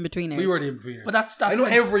literally in between us. We were the in-betweeners. But that's I know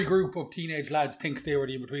like, every group of teenage lads thinks they were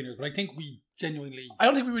the in-betweeners, but I think we genuinely... I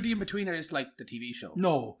don't think we were the in-betweeners like the TV show.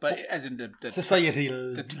 No. But as in the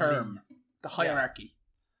societal... the term, the hierarchy.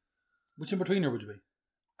 Which in-betweener would you be?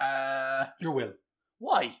 Your Will.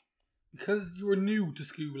 Why? Because you were new to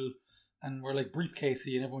school and were like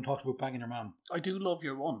briefcasey and everyone talked about banging your mum. I do love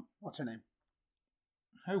your one. What's her name?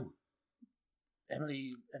 How?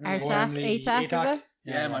 Emily. ATAC, ATAC. is it?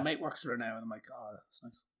 Yeah, my mate works for her now, and I'm like, oh,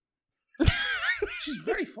 that's nice. She's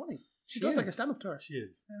very funny. She does like a stand-up tour. She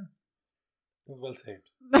is. Yeah. That was well saved.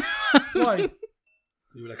 Why?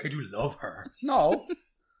 You were like, I do love her. No.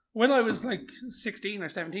 When I was like 16 or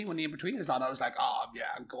 17, when the in-betweeners on, I was like, oh, yeah,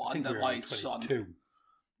 go I on, think we to were my like son. 22.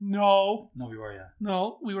 No. No, we were, yeah.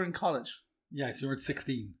 No, we were in college. Yeah, so you were at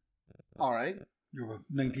 16. All right. You were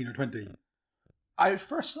 19 or 20. I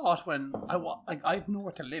first saw it when I had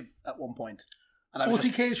nowhere to live at one point. And I was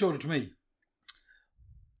OCK showed it to me.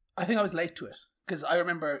 I think I was late to it. Because I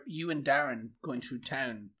remember you and Darren going through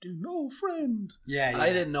town, do no friend. Yeah, And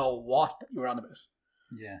I didn't know what you were on about.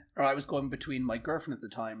 Yeah. Or I was going between my girlfriend at the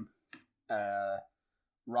time,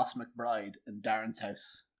 Ross McBride, and Darren's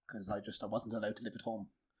house. Because I wasn't allowed to live at home.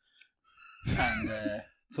 And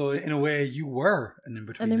So in a way, you were an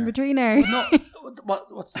in-betweener. An in-betweener. no,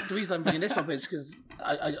 what's the reason I'm bringing this up is because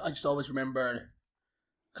I just always remember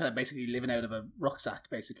kind of basically living out of a rucksack,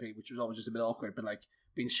 basically, which was always just a bit awkward, but like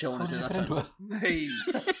being shown How it did at you that fit into time. Hey,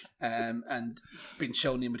 and being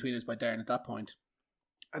shown the in-betweeners by Darren at that point,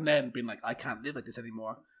 and then being like, I can't live like this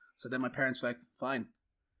anymore. So then my parents were like, fine,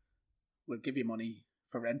 we'll give you money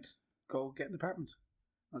for rent. Go get an apartment.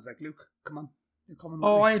 I was like, Luke, come on, you're coming with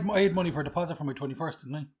Oh, me. I had money for a deposit for my 21st,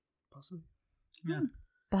 didn't I? Possibly. Yeah.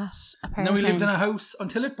 That's And apparently. then we lived in a house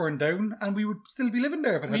until it burned down, and we would still be living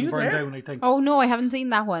there if it Were hadn't you burned there? down, I think. Oh no, I haven't seen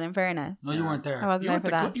that one. In fairness, No, you weren't there. I wasn't You there were,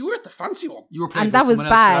 for that. you were at the fancy one. You were played And by that was someone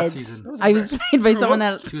else for bad. that season. That was I was played by For someone what?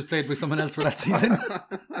 else. She was played by someone else for that season.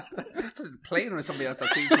 Playing with somebody else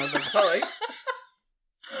that season. I was like, all right.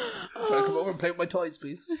 Can I come over and play with my toys,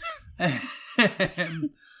 please?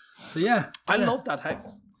 So yeah. I yeah. love that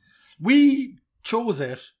house. We chose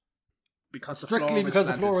it Because the strictly floor was because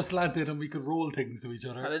the slanted. floor was slanted and we could roll things to each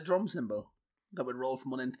Had other. a drum cymbal that would roll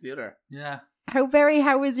from one end to the other. Yeah. How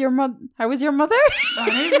was your mother? How was your mother?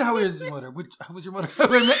 That is how was your mother. How was your mother? How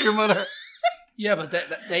I met your mother. Yeah, but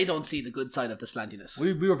they don't see the good side of the slantiness.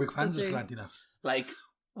 We were big fans of That's true. slantiness.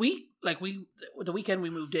 The weekend we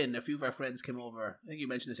moved in, a few of our friends came over. I think you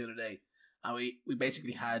mentioned this the other day. And we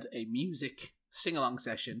basically had a music sing-along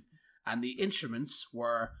session. And the instruments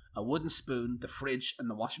were a wooden spoon, the fridge, and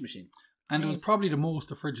the washing machine. And it was probably the most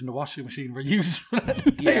the fridge and the washing machine were used for that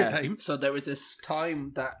entire time. So there was this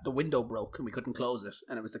time that the window broke and we couldn't close it,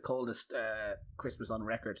 and it was the coldest Christmas on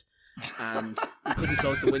record, and we couldn't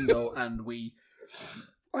close the window, and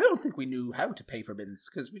I don't think we knew how to pay for bins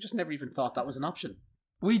because we just never even thought that was an option.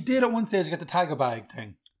 We did at one stage get the tag a bag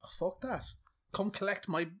thing. Oh, fuck that! Come collect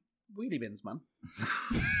my wheelie bins, man.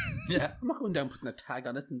 Yeah. I'm not going down putting a tag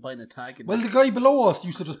on it and buying a tag. And Well, the guy below us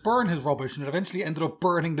used to just burn his rubbish, and it eventually ended up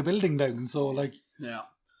burning the building down. So, like, yeah,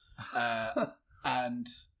 but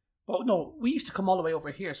no, we used to come all the way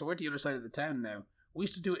over here, so we're at the other side of the town now. We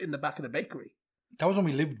used to do it in the back of the bakery. that was when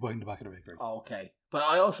we lived behind the back of the bakery. Oh, okay, but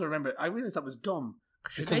I also remember I realized that was dumb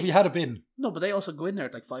Because we had a bin. No, but they also go in there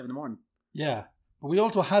at like 5 a.m. Yeah. But we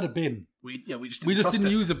also had a bin. We just We just trust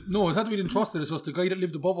didn't it. use it. No, it's not that we didn't trust it. It's just the guy that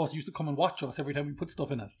lived above us used to come and watch us every time we put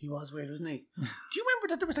stuff in it. He was weird, wasn't he? Do you remember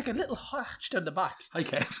that there was like a little hatch down the back? I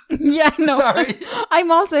can't. Yeah, no. Sorry.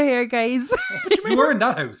 I'm also here, guys. But you You were in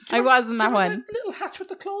that house. I was in that remember one. the little hatch with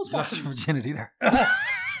the clothes You lost washing? your virginity there.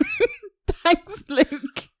 Thanks,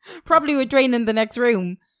 Luke. Probably would drain in the next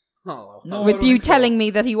room. Oh, No, I with don't you think so. telling me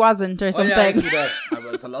that he wasn't or Oh, something. yeah, I see that. I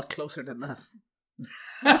was a lot closer than that.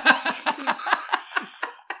 I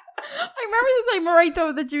remember the time, right,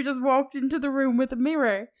 though, that you just walked into the room with a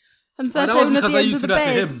mirror and sat that wasn't down at because the I end used of to the do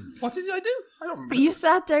that to bed. him. What did I do? I don't remember. You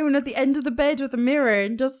sat down at the end of the bed with a mirror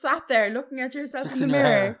and just sat there looking at yourself Just in the in your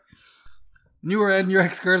mirror. hair. When you and your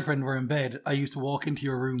ex-girlfriend were in bed, I used to walk into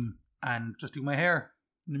your room and just do my hair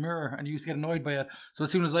in the mirror, and you used to get annoyed by it. So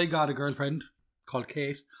as soon as I got a girlfriend called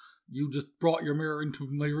Kate, you just brought your mirror into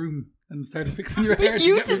my room and started fixing your hair. But to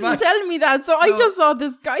you get me didn't back. tell me that, so I No. just saw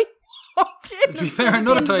this guy walk in To be and fair, sit at the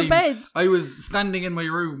another end of the time, bed. I was standing in my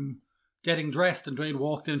room getting dressed, and Duane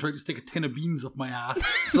walked in and tried to stick a tin of beans up my ass.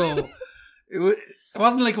 So it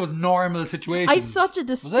wasn't like it was normal situation. I've such a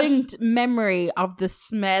distinct memory of the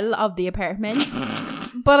smell of the apartment,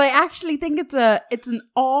 but I actually think it's an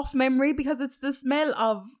off memory because it's the smell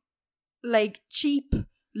of like cheap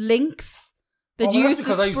Lynx that you used to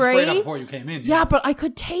because I used to spray that spray. before you came in. Yeah, but I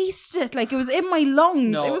could taste it. Like it was in my lungs.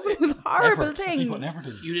 No, it was the most It's horrible effort. thing. You put an effort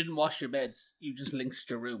in. You didn't wash your beds. You just linked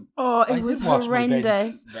your room. Oh, I it was did wash my beds.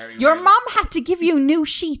 horrendous. Very Your rarely. mom had to give you new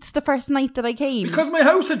sheets the first night that I came. Because my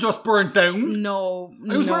house had just burnt down. No,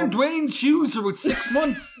 I was no. wearing Dwayne's shoes for about 6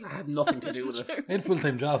 months. I had nothing to do with it. I had a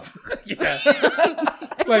full-time job. Yeah.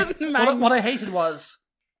 It Like, wasn't mine. what I hated was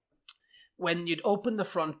when you'd open the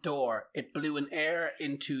front door, it blew an air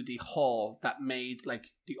into the hall that made like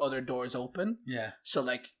the other doors open. Yeah. So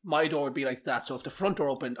like my door would be like that. So if the front door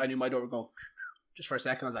opened, I knew my door would go just for a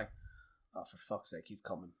second. I was like, oh, for fuck's sake, he's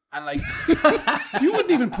coming. And like, You wouldn't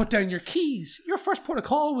even put down your keys. Your first port of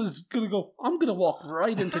call was going to go, I'm going to walk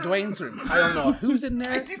right into Dwayne's room. I don't know who's in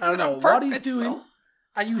there. He's I don't doing know it what on he's purpose, doing. though.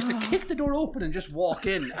 I used to kick the door open and just walk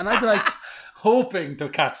in. And I'd be like, Hoping to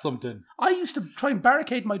catch something. I used to try and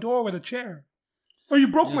barricade my door with a chair. Or you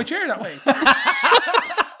broke my chair that way.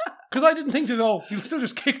 Because I didn't think that, oh, you'll still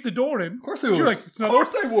just kick the door in. Of course I would. You're like, it's not, Of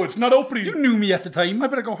course I would. it's not opening. You knew me at the time. I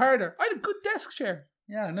better go harder. I had a good desk chair.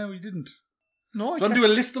 Yeah, no, you didn't. No, I Do you want can't. to do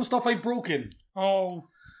a list of stuff I've broken? Oh,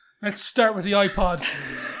 let's start with the iPod.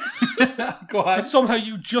 Go ahead. But somehow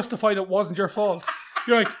you justified it wasn't your fault.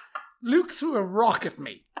 You're like, Luke threw a rock at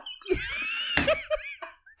me.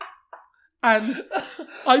 And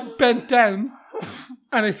I bent down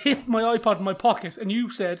and it hit my iPod in my pocket. And you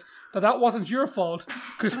said that wasn't your fault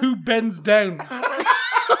because who bends down?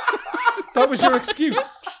 That was your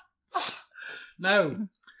excuse. Now,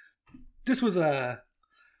 this was a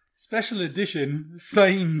special edition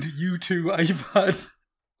signed U2 iPod.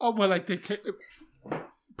 Oh, well, like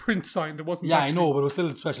print signed. It wasn't Yeah, I actually- know, but it was still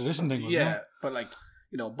a special edition thing, wasn't yeah. it? But like,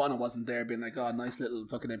 you know, Bono wasn't there being like, oh, nice little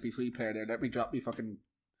fucking MP3 player there. Let me drop me fucking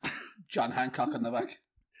John Hancock on the back.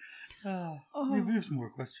 We have some more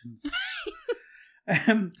questions.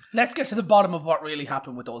 Let's get to the bottom of what really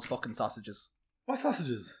happened with those fucking sausages What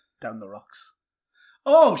sausages? down the rocks.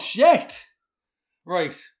 Oh, shit!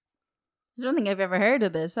 Right. I don't think I've ever heard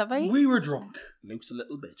of this, have I? We were drunk. Luke's a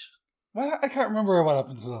little bitch. Well, I can't remember what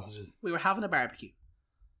happened to the sausages. We were having a barbecue.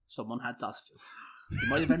 Someone had sausages. They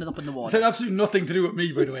might have ended up in the It water. had absolutely nothing to do with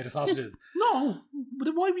me, by the way, the sausages. No, but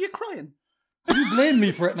then why were you crying? You blamed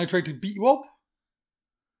me for it and I tried to beat you up.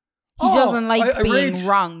 He doesn't like I being rage.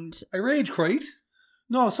 wronged. I rage cried.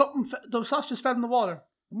 No, those sausages fell in the water.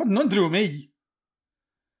 It had nothing to do with me.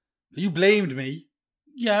 You blamed me,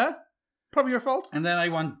 Yeah, probably your fault. and then I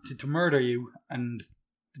wanted to murder you, and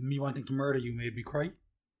me wanting to murder you made me cry.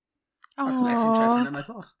 That's less interesting than I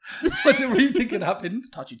thought. What do you think it happened?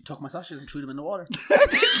 Thought you took my sausages and threw them in the water. I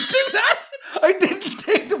didn't do that! I didn't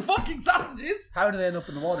take the fucking sausages! How did they end up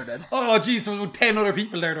in the water then? Oh, jeez, there was about 10 other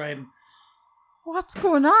people there, Duane. What's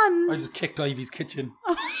going on? I just kicked Ivy's kitchen.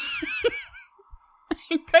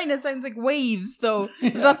 It kind of sounds like waves, though.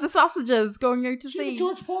 Is that the sausages going out to sea?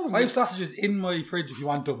 George Foreman. I have sausages in my fridge if you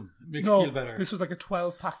want them. Make no, you feel better. this was like a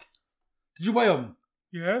 12-pack. Did you buy them?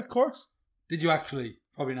 Yeah, of course. Did you actually?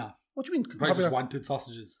 Probably not. What do you mean? You probably Probably just not. wanted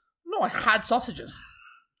sausages. No, I had sausages.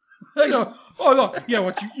 I know. Oh, no. Yeah,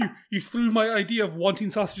 what? You threw my idea of wanting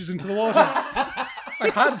sausages into the water. I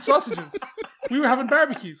had sausages. We were having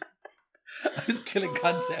barbecues. I was killing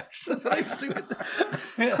concepts. That's what I was doing.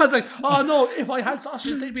 I was like, oh no, if I had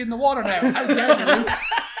sausages, they'd be in the water now. How dare you?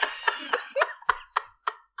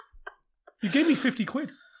 You gave me 50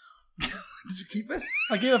 quid. Did you keep it?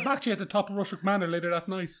 I gave it back to you at the top of Rushwick Manor later that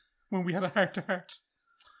night when we had a heart-to-heart.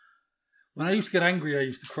 When I used to get angry, I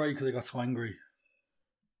used to cry because I got so angry.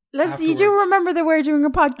 You do afterwards. remember that we're doing a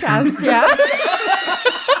podcast, yeah?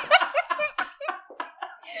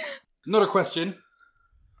 Another question.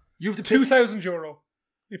 You have to pick. €2,000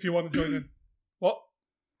 if you want to join in. What?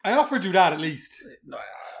 I offered you that at least.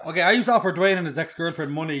 Okay, I used to offer Duane and his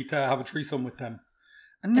ex-girlfriend money to have a threesome with them.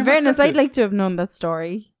 In fairness, I'd like to have known that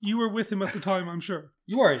story. You were with him at the time, I'm sure.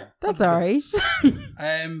 You were, yeah. That's alright.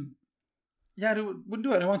 Yeah, they wouldn't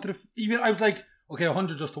do it. I wanted to. I was like, okay,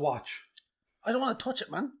 100 just to watch. I don't want to touch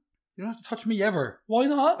it, man. You don't have to touch me ever. Why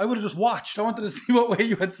not? I would have just watched. I wanted to see what way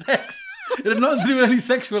you had sex. It had nothing to do with any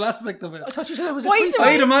sexual aspect of it. I thought you said it was a Why threesome.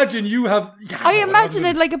 I'd imagine you have. Yeah, I imagine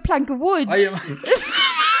it like a plank of wood.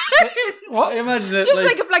 What? I imagine it Just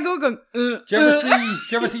like a plank of wood going. Do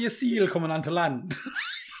you ever see a seal coming onto land?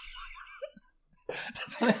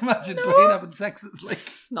 That's what I imagine Duane having sex is like.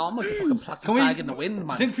 No, I'm like a fucking plastic bag in the wind,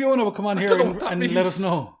 man. I think Fiona would come on here don't know what that and means. let us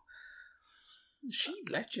know. She'd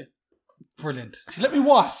let you. Brilliant. She let me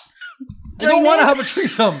what? I don't want to have a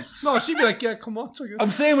threesome. No, she'd be like, yeah, come on.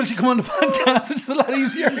 I'm saying when she come on the podcast, which is a lot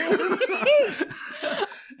easier.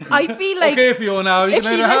 I feel like Okay, Fiona, you if can she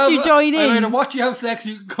either let have, you join I'll in. either watch you have sex,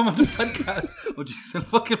 you can come on the podcast. Or just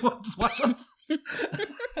fucking just watch us. Look,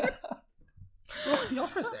 the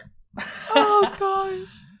offer's there. oh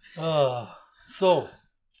gosh. So,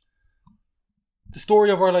 the story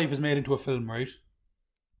of our life is made into a film, right?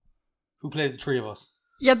 Who plays the three of us?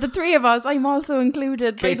 Yeah, the three of us. I'm also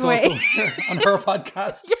included, Kate's by the also way. here on her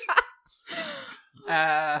podcast.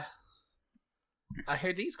 I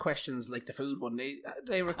hear these questions, like the food one,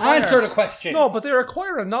 they require... Answer the question. No, but they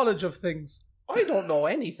require a knowledge of things. I don't know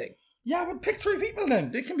anything. Yeah, but pick three people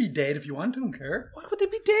then. They can be dead if you want. I don't care. Why would they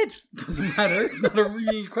be dead? Doesn't matter. It's not a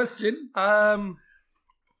real question. No,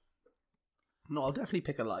 I'll definitely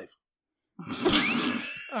pick alive.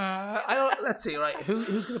 I don't. Let's see. Right,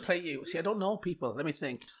 who's going to play you? See, I don't know people. Let me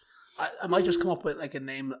think. I might just come up with like a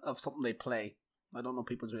name of something they play. I don't know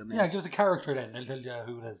people's real names. Yeah, give us a character then. I'll tell you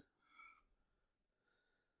who it is.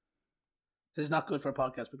 This is not good for a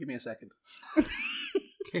podcast, but give me a second.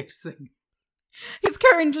 Kate, sing. He's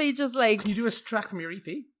currently just like. Can you do a track from your EP?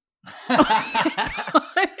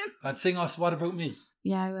 And sing us What About Me.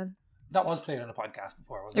 Yeah, I will. That was played on a podcast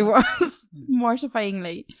before, It wasn't it? was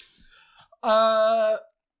mortifyingly.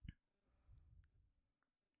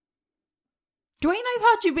 Duane, I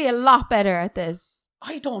thought you'd be a lot better at this.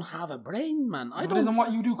 I don't have a brain, man. I But don't. isn't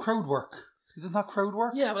what you do crowd work? Is this not crowd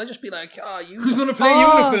work? Yeah, but I just be like, you. Who's going to play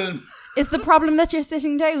you in a film? Is the problem that you're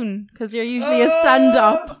sitting down? Because you're usually a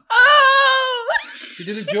stand-up. Oh! She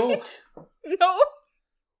did a joke. No.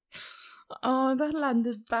 Oh, that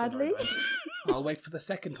landed badly. I'll wait for the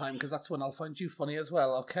second time because that's when I'll find you funny as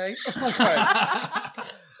well. Okay. Okay.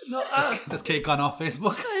 No. This Kate gone off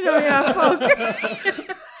Facebook. I know, yeah, fuck.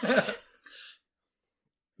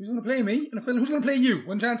 Who's going to play me in a film? Who's going to play you?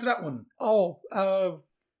 One chance to that one. All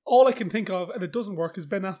I can think of, and it doesn't work, is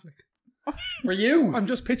Ben Affleck. For you. I'm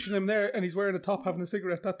just picturing him there, and he's wearing a top, having a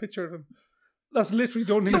cigarette. That picture of him. That's literally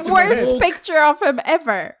the only thing The that's in my head. worst picture of him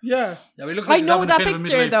ever. Yeah. Yeah, he looks I like he's know having that a bit of a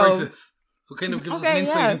picture, midlife though. crisis. So kind of gives us Okay, an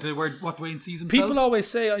insight yeah. into what Duane sees himself. People always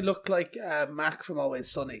say I look like Mac from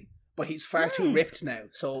Always Sunny, but he's far too ripped now.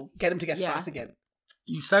 So get him to get Yeah. fat again.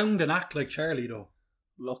 You sound and act like Charlie, though.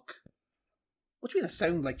 Look. What do you mean I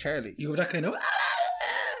sound like Charlie? You have that kind of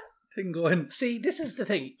thing going. See, this is the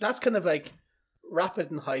thing. That's kind of like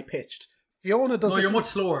rapid and high pitched. Fiona does No, this. you're much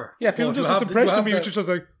slower. Yeah, Fiona But does you this have- impression you of me, have which is just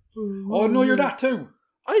like... Oh, no, you're that too.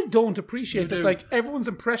 I don't appreciate You that. do. Like, everyone's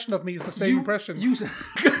impression of me is the same impression. Almost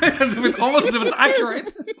as if it's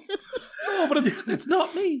accurate. No, but it's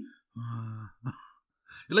not me.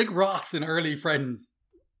 You're like Ross in Early Friends.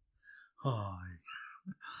 Hi.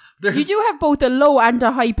 You do have both a low and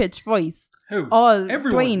a high-pitched voice. Who? All,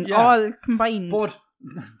 Everyone, Duane, yeah. all combined. But,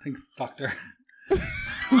 thanks, Doctor.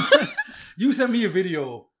 You sent me a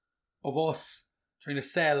video of us trying to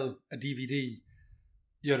sell a DVD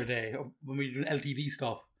the other day when we were doing LTV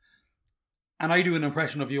stuff. And I do an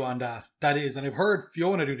impression of you on that. That is, and I've heard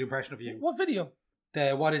Fiona do the impression of you. What video?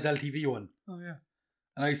 The What is LTV one. Oh, yeah.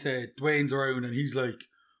 And I said, Dwayne's around, and he's like,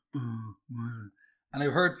 and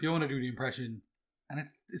I've heard Fiona do the impression, and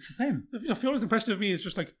it's the same. Fiona's impression of me is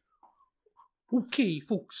just like, okay,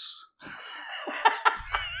 folks.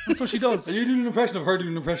 That's what she does. And you do an impression of her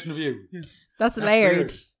doing an impression of you. Yes. That's That's layered.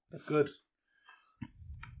 weird. That's good.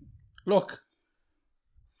 Look.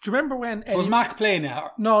 Do you remember when... So was Mac playing it?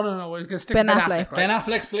 No. We're going to stick Ben with Affleck. right? Ben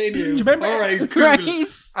Affleck's playing you. Do you remember- All right, cool. Right.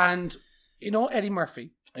 And you know Eddie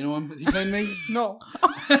Murphy? I know him. Is he playing me? No.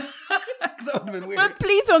 That would have been weird. But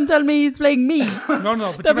please don't tell me he's playing me. No. But do you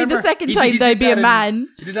That'll be remember... the second He time did that I'd be that a in- man.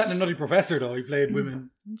 He did that in a Nutty Professor, though. He played women.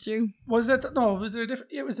 True. Was that... No, was there a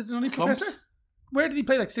different... Yeah, was it the only Clumps. professor? Where did he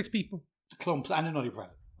play like 6 people? Clumps and a Nutty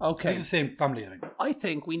Professor. Okay. It's the same family, I think. I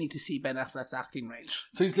think we need to see Ben Affleck's acting range.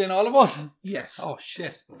 So he's playing all of us? Yes. Oh,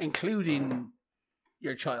 shit. Including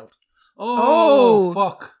your child. Oh, Oh.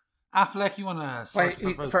 fuck. Affleck, you want to sort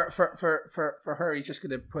yourself out? For her, he's just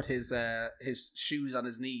going to put his shoes on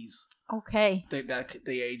his knees. Okay.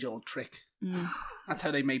 The age-old trick. That's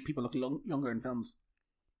how they made people look younger in films.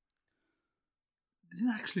 They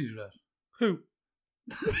didn't actually do that. Who?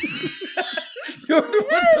 You're the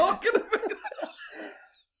one talking about it.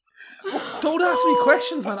 Don't ask me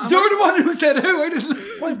questions, man. You're the one who said who. I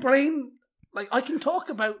didn't. My brain, like, I can talk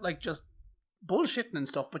about, like, just bullshitting and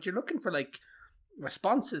stuff, but you're looking for, like,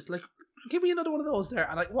 responses. Like, give me another one of those there,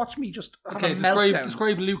 and, like, watch me just have a meltdown.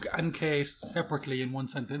 Describe Luke and Kate separately in one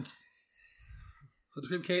sentence. So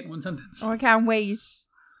describe Kate in one sentence. Oh, I can't wait.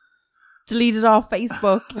 Delete it off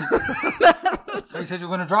Facebook. I said you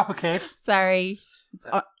were going to drop a Kate. Sorry.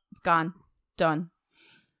 It's gone. Done.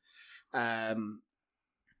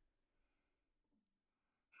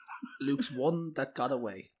 Luke's one that got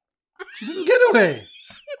away. She didn't get away.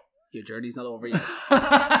 Your journey's not over yet.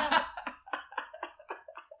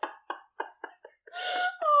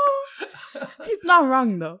 He's not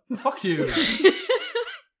wrong, though. Fuck you.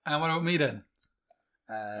 And what about me then?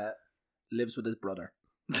 Lives with his brother.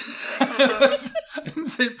 I didn't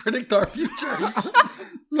say predict our future.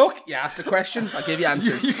 Look, you asked a question, I'll give you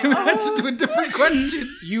answers. You can answer to a different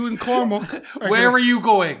question. You and Cormac. Where are you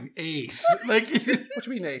going? 8. Like, What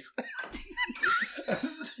do you mean 8? I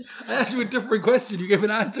asked you a different question. You gave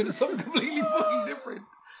an answer to something completely fucking different.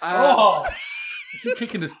 You're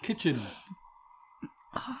kicking this kitchen.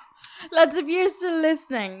 Lads, if you're still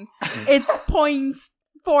listening, it's points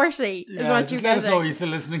 40 is what you're let us know getting. you're still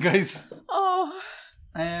listening, guys. Oh.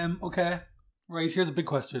 Okay. Right, here's a big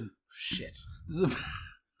question. Shit.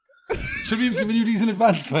 Should we have given you these in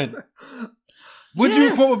advance, Duane? Would you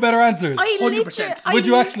have come up with better answers? 100%. Would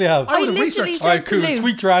you actually have? I would have literally researched. All right, said to cool. Luke.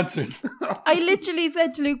 Tweet your answers. I literally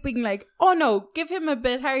said to Luke, being like, "Oh no, give him a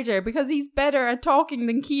bit harder because he's better at talking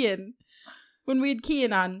than Cian." When we had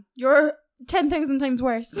Cian on, you're 10,000 times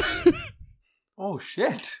worse. Oh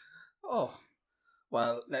shit! Oh,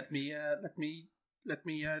 well, let me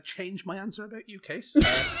change my answer about you, Kate.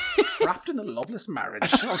 Trapped in a loveless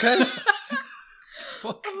marriage. Okay.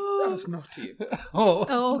 Fuck. That is not to you.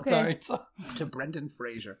 Oh, okay. Sorry. To Brendan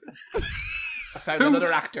Fraser. I found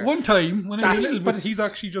another actor. One time when I was a little But bit, he's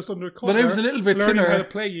actually just undercover. when I was a little bit learning thinner, how to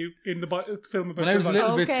play you in the film about when I was a your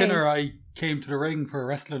life. little bit Okay. thinner, I came to the ring for a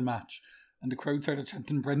wrestling match, and the crowd started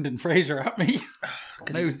chanting Brendan Fraser at me,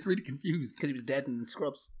 and I was really confused. Because he was dead in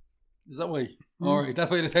Scrubs. Is that why? All right, that's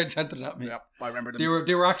why they started chanting at me. Yeah, I remember them.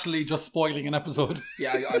 They were actually just spoiling an episode.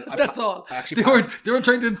 Yeah, I That's all. I actually They weren't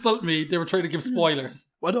trying to insult me. They were trying to give spoilers.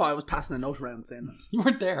 Well, no, I was passing a note around saying that. You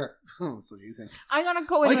weren't there. That's what you think. I'm gonna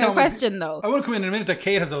go in I with a can't wait. question though. I want to come in a minute that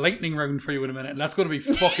Kate has a lightning round for you in a minute, and that's going to be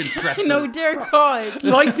fucking stressful. No, dear God.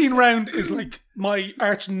 Lightning round is like my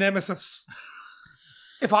arch nemesis.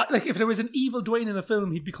 If there was an evil Duane in the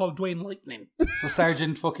film, he'd be called Duane Lightning. So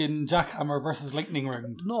Sergeant fucking Jackhammer versus Lightning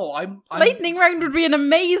Round. No, I'm Lightning Round would be an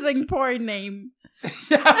amazing porn name.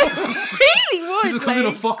 Yeah. Really would. He just comes in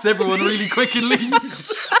and fucks everyone really quick and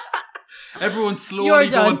leaves. Everyone's slowly You're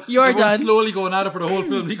done. going. You're everyone's done. slowly going at it for the whole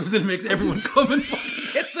film. He comes in and makes everyone come and fucking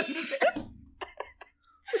gets into there.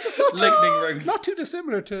 Lightning Round. Not too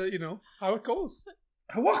dissimilar to, how it goes.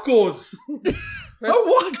 What goes?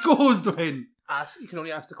 What goes, Duane? you can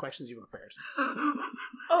only ask the questions you've prepared.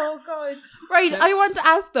 Oh God. Right, I want to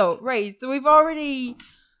ask though. Right, so we've already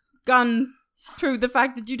gone through the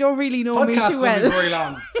fact that you don't really know me Podcast too will be well. very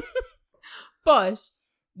long. But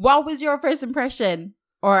what was your first impression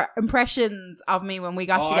or impressions of me when we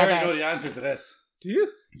got I together? already know the answer to this. Do you?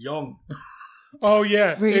 Young. Oh,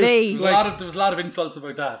 yeah. Really? There was a lot of insults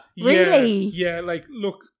about that. Really? Yeah,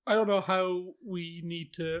 look, I don't know how we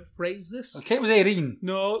need to phrase this. Well, Kate was 18.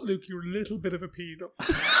 No, Luke, you're a little bit of a pedo.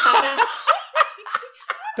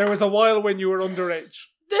 There was a while when you were underage.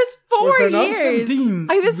 There's 4 Was there not? years. 17.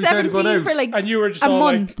 I was We started going 17 out. for like And you were just a all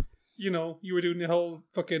month. like, you were doing the whole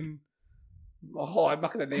fucking... Oh, I'm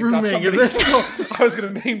not going to name drop Grooming, somebody. is it? No, I was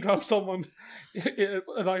going to name drop someone,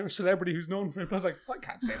 an Irish celebrity who's known for it, but I was like, I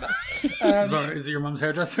can't say that. Sorry, is it your mum's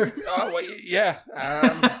hairdresser? Oh, well, yeah.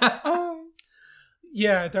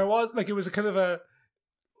 Yeah, there was, it was a kind of a...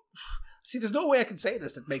 See, there's no way I can say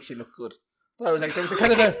this that makes you look good. But I was like, there was a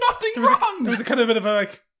kind of a... Nothing wrong. There was a kind of bit of a,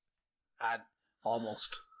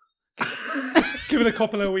 almost. give it a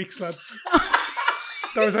couple of weeks, lads.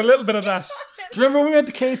 There was a little bit of that. Do you remember when we went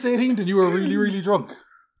to Kate's 18th and you were really, really drunk?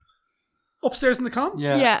 Upstairs in the con?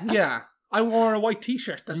 yeah. Yeah. I wore a white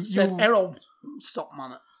t-shirt that You- said Arrow. Something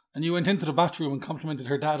on it. And you went into the bathroom and complimented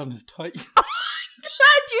her dad on his tie.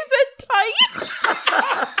 Glad you said tight.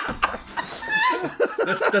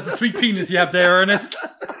 That's a sweet penis you have there, Ernest.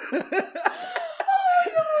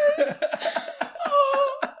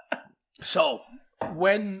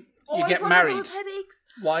 when you I've get one married, of those headaches.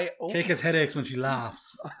 why? Oh, Kate gets headaches when she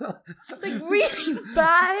laughs. Like really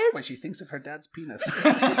bad. when she thinks of her dad's penis.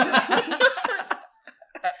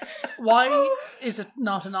 Why is it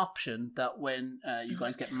not an option that when you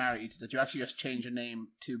guys get married that you actually just change your name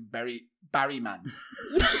to Barryman?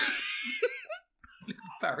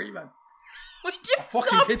 Barryman. Would you Fucking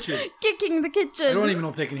stop kitchen. kicking the kitchen? I don't even know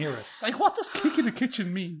if they can hear it. Like, what does Kick in the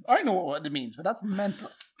kitchen mean? I know what it means, but that's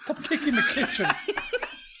mental. Stop kicking the kitchen.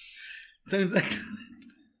 Sounds like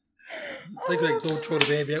it's like don't throw the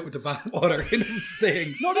baby out with the bathwater. It's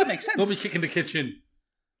saying No, that makes sense. don't be kicking the kitchen.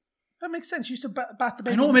 That makes sense. You used to bat the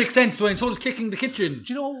baby. I know it makes sense, Duane. So does kicking the kitchen.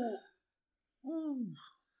 Do you know?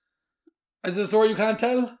 Is it a story you can't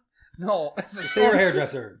tell? No, it's a Say your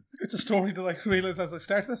hairdresser. It's a story that I realised as I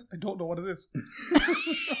started this. I don't know what it is.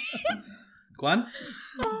 Go on.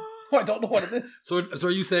 Oh, I don't know what it is. So are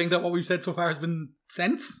you saying that what we've said so far has been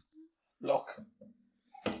sense? Look,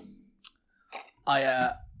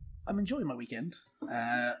 I'm enjoying my weekend.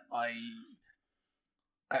 I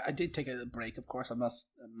did take a break, of course. I'm not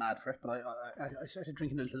mad for it, but I started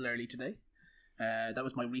drinking a little early today. That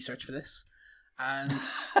was my research for this. And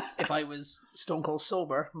if I was stone cold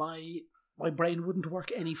sober, my brain wouldn't work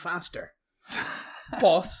any faster.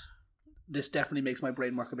 But this definitely makes my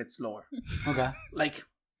brain work a bit slower. Okay. Like,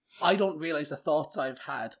 I don't realise the thoughts I've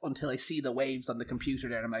had until I see the waves on the computer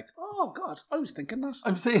there. And I'm like, oh, God, I was thinking that.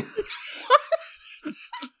 I'm saying.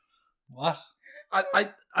 What?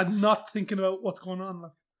 I'm not thinking about what's going on.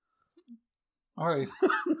 Like. All right.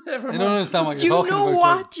 Never I mind. don't understand what Do you're you talking know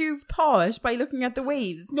about. what you've thought by looking at the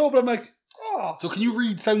waves? No, but I'm like, oh. So can you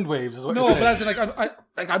read sound waves? Is what No, you're but saying? as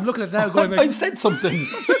in, I'm looking at it now going like, I've said something.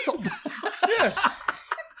 I've said something. yeah.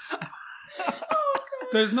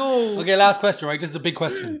 There's no... Okay, last question, right? This is a big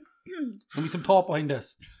question. There's going to be some thought behind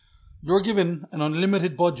this. You're given an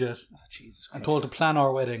unlimited budget Jesus and Christ. told to plan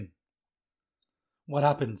our wedding. What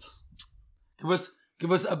happens? Give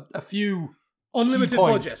us a few Unlimited key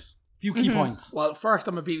points. budget. Few key points. Well, first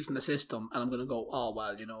I'm abusing the system and I'm going to go, oh,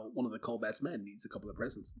 well, one of the co-best men needs a couple of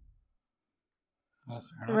presents. That's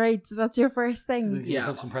fair enough. Right, so that's your first Give thing.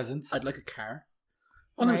 yourself some presents. I'd like a car.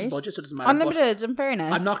 Unlimited Right. budget, so it doesn't matter. Unlimited, in fairness.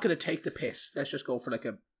 But I'm not going to take the piss. Let's just go for like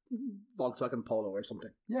a Volkswagen Polo or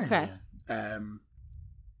something. Yeah. Okay. Yeah.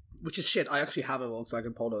 Which is shit. I actually have a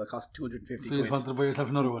Volkswagen Polo that costs 250 So you just wanted to buy yourself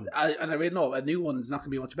another one. And I really know a new one's not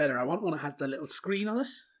going to be much better. I want one that has the little screen on it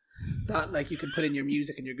that like you can put in your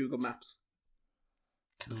music and your Google Maps.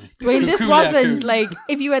 Cool. Well, this Cool, wasn't cool. like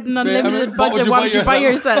if you had an I mean, unlimited what would budget, you what buy would you buy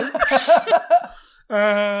yourself?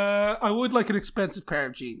 I would like an expensive Pair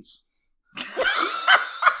of jeans.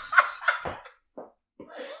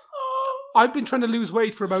 I've been trying to lose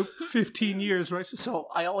weight for about 15 years, right? So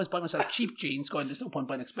I always buy myself cheap jeans, going, there's no point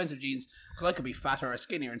buying expensive jeans because I could be fatter or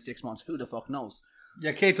skinnier in 6 months. Who the fuck knows?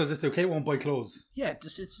 Yeah, Kate does this too. Kate won't buy clothes. Yeah, it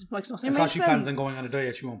makes no sense. It Because makes she plans sense. on going on a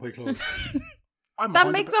diet, she won't buy clothes. I'm That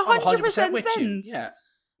 100% makes I'm 100% with you. sense. Yeah,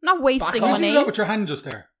 Not wasting Back Why did on. you do money. that with your hand just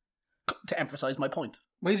there? to emphasise my point.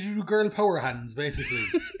 Why did you do girl power hands, basically?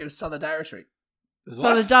 It was solidarity. Is So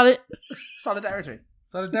what? the dollar, Solidarity.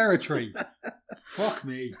 Solidarity. Fuck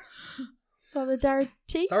me.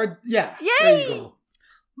 solidarity. Sorry, yeah. Yay! There you go.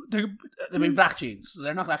 They'll be black jeans, so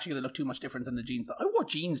they're not actually going to look too much different than the jeans. I wore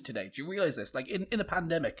jeans today. Do you realise this? Like, in a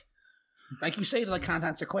pandemic. Like, you say that I can't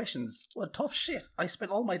answer questions. Well, tough shit. I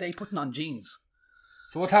spent all my day putting on jeans.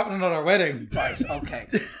 So what's happening at our wedding? Right, okay.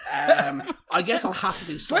 I guess I'll have to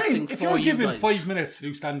do something Dwayne, if for you're you given guys. 5 minutes to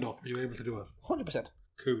do stand-up, are you able to do it? 100%.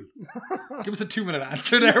 Cool. Give us a 2-minute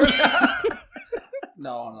answer there.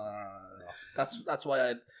 No. That's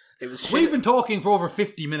why it was shit. We've been talking for over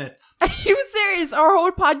 50 minutes. Are you serious? Our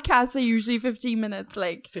whole podcasts are usually 15 minutes,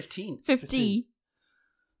 like 15. 50.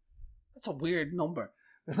 That's a weird number.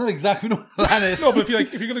 It's not exactly no planet. No, but if you're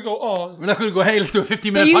gonna go, oh, We're not going to go, hey, let's do a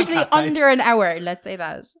 50-minute They're podcast, usually guys. under an hour, let's say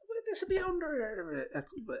that. This will be under... It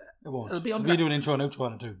won't. It'll be under... We do an intro and outro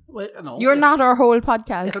on it too. Well, no, You're not our whole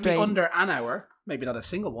podcast, It'll be Dwayne. under an hour. Maybe not a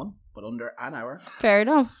single one, but under an hour. Fair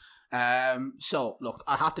enough. So, look,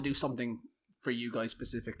 I have to do something for you guys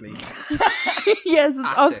specifically. Yes, it's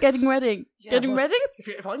At us this. getting wedding. Yeah, Getting but wedding?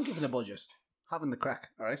 If I'm given a budget, having the crack,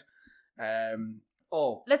 all right?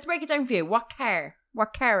 Let's break it down for you. What car?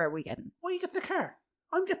 What car are we getting? Why are you getting the car?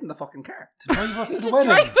 I'm getting the fucking car. To drive us to the To wedding.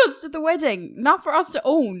 drive us to the wedding, not for us to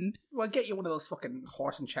own. Well, get you one of those fucking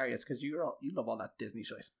horse and chariots because you love all that Disney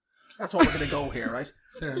shit. That's what we're going to go here, right?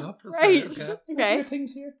 Fair enough. That's Right. fair, Okay. your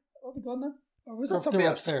things here? Are they gone now? Or was okay. that somebody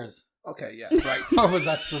They're else? upstairs. Okay, yeah, right. Or was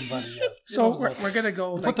that somebody else? So You know, was that- we're going to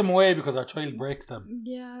go... We Like, put them away because our child breaks them.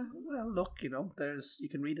 Yeah. well, look, you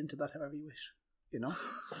can read into that however you wish,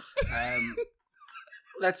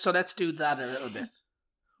 Let's do that a little bit.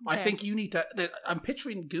 I think you need to. I'm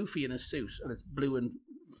picturing Goofy in a suit, and it's blue and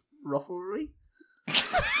ruffly.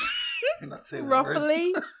 I'm not saying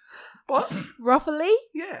Ruffly? What? Ruffly?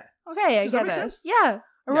 Yeah. Okay, I Does that get make it. sense? Yeah,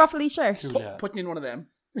 a ruffly shirt. Cool, yeah. Putting in one of them.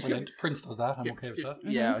 Brilliant. Prince does that. I'm okay with that.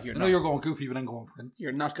 Yeah, Mm-hmm. you're I not. know you're going Goofy, but I'm going Prince.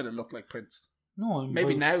 You're not going to look like Prince. No, I'm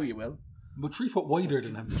Maybe about, now you will. But 3 foot wider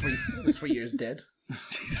than him. 3 years dead.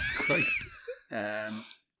 Jesus Christ.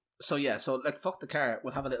 So yeah, so like fuck the car.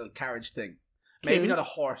 We'll have a little carriage thing. Maybe Cool. not a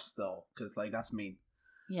horse though, because like that's mean.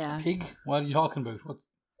 Yeah. Pig? What are you talking about? What?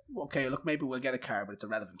 Okay, look, maybe we'll get a car, but it's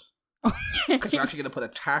irrelevant. Because we're actually going to put a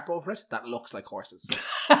tarp over it that looks like horses.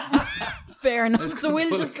 Fair enough. So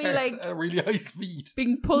we'll just be like at really high speed.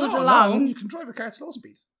 being pulled No, along. you can drive a car at slow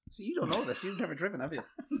speed. See, you don't know this. You've never driven, have you?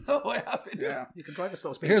 No, I haven't. Yeah, you can drive at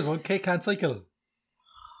slow speed. Here's one. Kate can't cycle.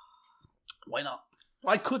 Why not?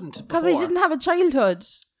 I couldn't Because I didn't have a childhood.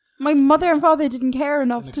 My mother and father didn't care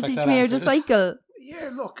enough Didn't to expect teach that me how answer, to did it? cycle. Yeah,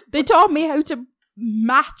 look. They taught me how to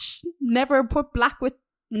match, never put black with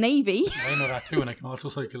navy. I know that too, and I can also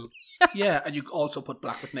cycle. Yeah, and you also put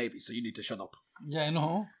black with navy, so you need to shut up. Yeah, I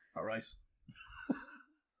know. All right.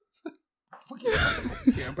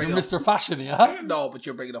 You're Mr. Fashion, yeah? No, but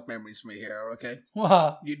you're bringing up memories for me here, okay?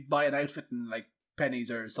 What? You'd buy an outfit in like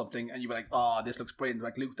pennies or something, and you'd be like, "Oh, this looks brilliant."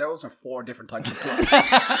 Like, Luke, those are 4 different types of clothes.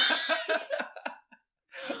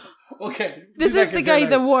 Okay. This is the guy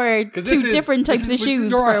that wore 2 different types of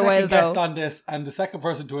shoes for a while, You're our second guest though. on this, and the second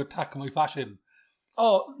person to attack my fashion.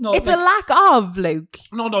 Oh no, It's a lack of, Luke.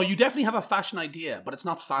 no. You definitely have a fashion idea, but it's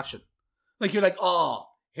not fashion. Like you're like, oh,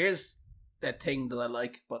 here's that thing that I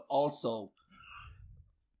like, but also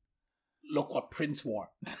look what Prince wore.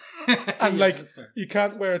 And Yeah, like, that's fair. you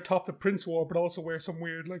can't wear a top that Prince wore, but also wear some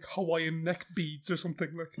weird like Hawaiian neck beads or something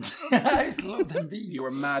like. I used to love them beads. You were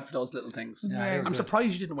mad for those little things. Yeah, they were I'm good.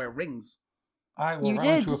 surprised you didn't wear rings. I You went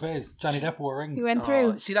did. through a phase. Johnny Depp wore rings. He went Oh,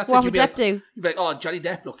 through. see, that's What it. would You'd be Depp like- do? You'd be like, oh, Johnny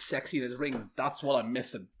Depp looks sexy in his rings. That's what I'm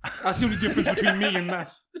missing. That's the only difference between me and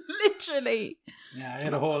Matt. Literally. Yeah, I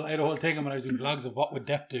had a whole thing when I was doing vlogs of what would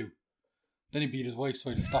Depp do. Then he beat his wife,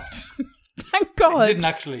 so I just stopped. Thank God. He didn't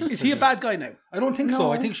actually. Is he a bad guy now? I don't think so.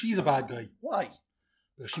 No. I think she's a bad guy. Why?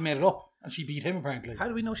 Because she made it up, and she beat him apparently. How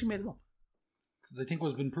do we know she made it up? Because I think it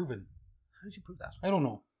was been proven. How did you prove that? I don't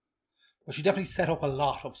know. But she definitely set up a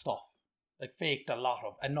lot of stuff. Like faked a lot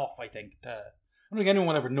of enough, I think. I don't think anyone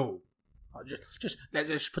will ever know. Oh,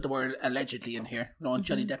 let's just put the word allegedly in here. We don't want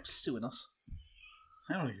Johnny Depp suing us.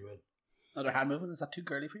 I don't think you will. Another hand movement? Is that too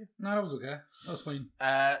girly for you? No, that was okay. That was fine.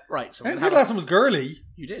 Right. So I we're didn't gonna say the last one was girly.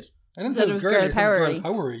 You did. I didn't Said say it it was was girly. girl I said it was powery. girl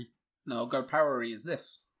powery. No, girl powery is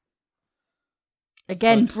this.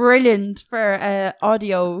 Again, good. brilliant for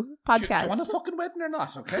audio Do you podcast. want a fucking wedding or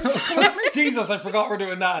not? Okay. Come on, mate. Jesus, I forgot we're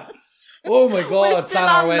doing that. Oh my God, We're still plan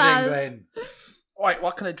our on wedding, that. Glenn. Right.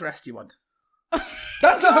 What kind of dress do you want?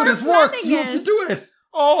 That's not how this works. planning You have to it. do it.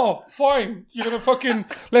 Oh, fine. You're gonna fucking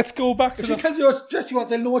let's go back to If she the tells you what dress you want,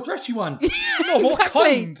 they'll know what dress you want. no, what Exactly.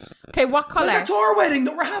 kind? Okay, what Well, colour? that's our wedding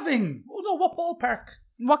that we're having. Oh no, what ballpark?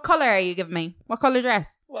 What colour are you giving me? What colour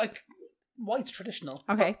dress? Like white's traditional.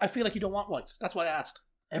 Okay. I feel like you don't want white. That's why I asked.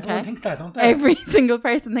 Everyone Okay. thinks that, don't they? Every single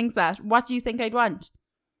person thinks that. What do you think I'd want?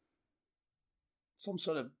 Some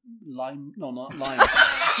sort of lime. No, not lime.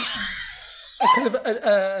 a kind of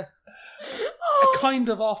a kind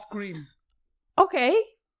of off green. Okay.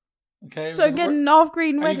 Okay. So I'm getting an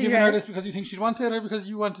off-green Are you wedding giving her this dress. because you think she'd want it, or because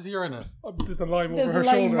you want to see her in it? Oh, there's a lime There's over her a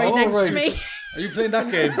line shoulder. right Oh, next right. to me. Are you playing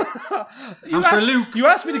that game? You And for asked, Luke, you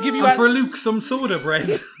asked me to give you and a for Luke some soda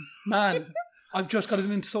bread. man. I've just gotten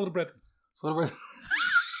into soda bread. Soda bread.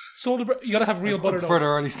 Soda bread. You gotta have real butter though. For the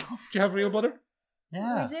early stuff. Do you have real butter?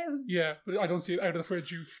 Yeah. I do. Yeah, but I don't see it out of the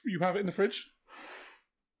fridge. You have it in the fridge.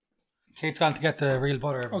 Kate's gone to get the real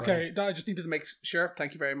butter. everybody. Okay, I just needed to make sure.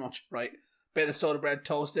 Thank you very much. Right. Bit of soda bread,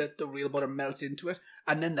 toast it, the real butter melts into it,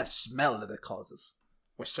 and then the smell that it causes.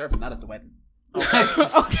 We're serving that at the wedding.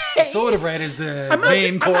 Okay. Soda bread is the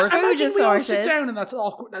main course. Imagine we all sit Assorted. down and that's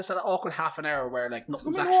awkward. That's an awkward half an hour where like It's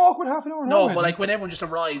nothing's gonna be actually. no awkward half an hour. No, man. but like when everyone just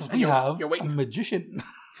arrives and we have you're a waiting. magician.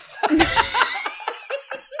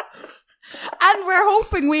 And we're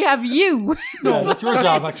hoping we have you. No, that's your that's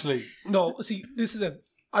job it. actually. No, see, this is it.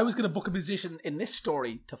 I was going to book a musician in this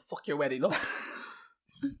story to fuck your wedding up.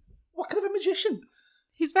 What kind of a magician?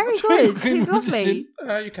 He's very What's good. wrong He's with lovely.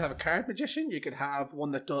 You can have a card magician. You could have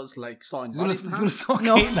one that does like signs. He's gonna suck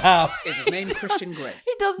No. Kate in half. Is his name Christian Grey?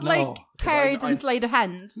 He does No, like 'cause cards I- and sleight of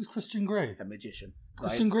hand. Who's Christian Grey? A magician.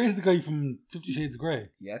 Christian Grey is the guy from 50 Shades of Grey.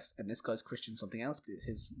 Yes, and this guy's Christian something else. But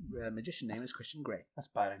his magician name is Christian Grey. That's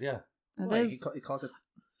bad idea. It Why? is. He calls it.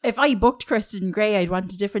 If I booked Kristen Grey, I'd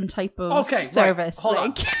want a different type of Okay, service. Right, hold on.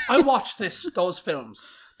 like. I watched those films.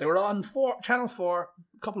 They were on Channel 4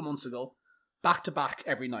 a couple of months ago, back to back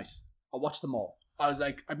every night. I watched them all. I was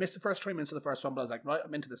like, I missed the first 3 minutes of the first one, but I was like, right,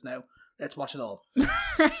 I'm into this now. Let's watch it all.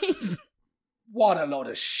 Right. What a load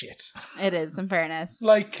of shit. It is, in fairness.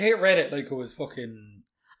 Like, Kate read it like it was fucking...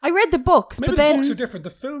 I read the books, Maybe but the then... books are different. The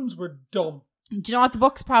films were dumb. Do you know what? The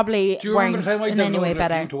books probably Do you weren't remember the time I in any way downloaded it for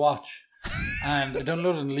better. you to watch? And I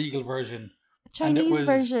downloaded an illegal version. and it Chinese was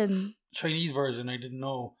version. Chinese version, I didn't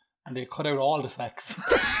know. And they cut out all the sex.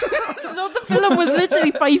 So the film was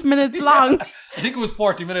literally 5 minutes long. I think it was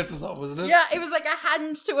 40 minutes or something, wasn't it? Yeah, it was like a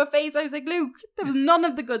hand to a face. I was like, Luke, there was none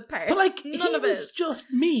of the good parts. But like, none he of was it.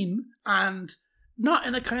 just mean and not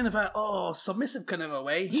in a kind of a submissive kind of a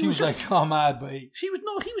way. She was just, like, oh, mad, boy. he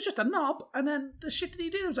was just a knob, and then the shit that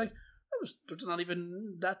he did, I was like, it was not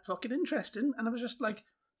even that fucking interesting, and I was just like,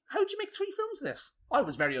 how'd you make 3 films of this? I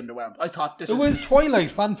was very underwhelmed. I thought this It was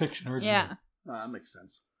Twilight fan fiction originally. Yeah. That makes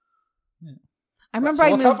sense. I remember So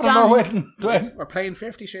what's I moved happening on our on. wedding, Duane? We're playing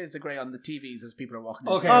 50 Shades of Grey on the TVs as people are walking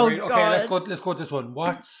in. Okay, Oh, right, okay, God. let's go to this one.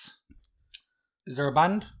 Is there a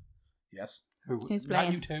band? Yes. Who's Not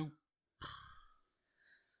playing? you two.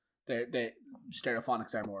 The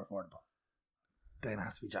stereophonics are more affordable. Then it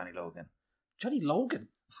has to be Johnny Logan. Johnny Logan.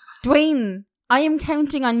 Dwayne, I am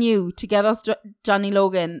counting on you to get us Johnny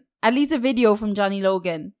Logan. At least a video from Johnny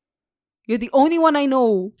Logan. You're the only one I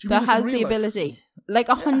know Do you mean that this in has real the life? ability. Like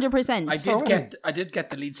 100%. I did get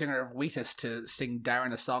the lead singer of Wheatus to sing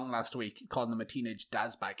Darren a song last week, calling them a teenage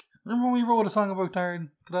daz bag. Remember when we wrote a song about Darren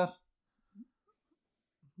to that?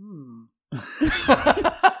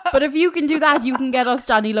 But if you can do that, you can get us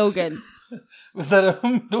Johnny Logan. Was that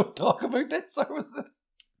don't talk about this, or was it?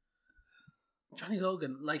 Johnny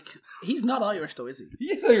Logan, like, he's not Irish though, is he?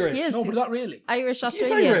 He's Irish. He is. No, but not really. Irish He's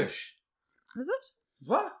Australian. Irish. Is it?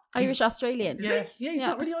 What? Irish Australian. Yeah, he's Yeah.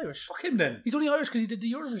 not really Irish. Fuck him then. He's only Irish because he did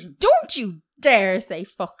the Eurovision. Don't you dare say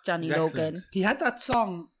fuck Johnny He's Logan. excellent. He had that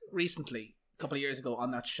song recently, a couple of years ago,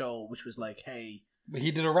 on that show, which was like, hey, But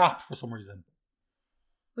he did a rap for some reason.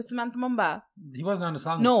 With Samantha Mumba. He wasn't on the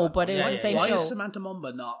song. No, with but it was Samantha. the same why show. is Samantha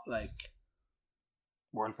Mumba not like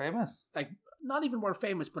World famous. not even world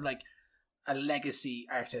famous, but like a legacy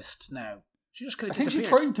artist now? She just kind I of think she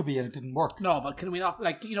disappeared. tried to be and it didn't work. No, but can we not,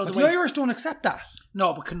 like, you know, But the the way... Irish don't accept that.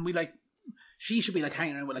 No, but can we, like... She should be, like,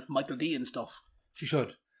 hanging around with, like, Michael D and stuff. She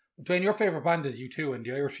should. Dwayne, your favourite band is U2 and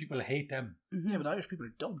the Irish people hate them. Yeah, but Irish people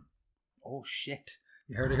are dumb. Oh shit.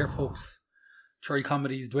 You heard it here, folks. Cherry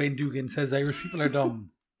Comedies, Duane Doogan says Irish people are dumb.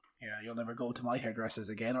 Yeah, you'll never go to my hairdressers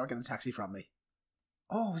again or get a taxi from me.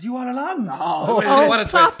 Oh, was you all along? No. Oh, what a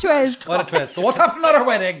plot twist. twist. What a twist. So what's happening at our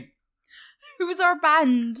wedding? Who's our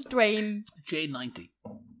band, Dwayne? J90.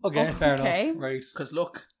 Okay, Oh, fair okay. enough. Right. Because,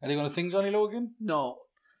 look, Are they going to sing Johnny Logan? no,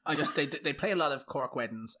 they play a lot of Cork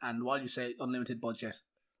weddings, and while you say unlimited budget,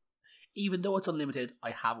 even though it's unlimited,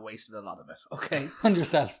 I have wasted a lot of it, okay? And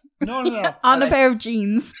yourself. No. On a pair of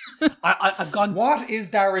jeans. I've gone... What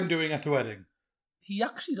is Darren doing at the wedding? He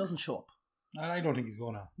actually doesn't show up. And I don't think he's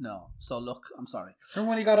going to. No. So, look, I'm sorry. Remember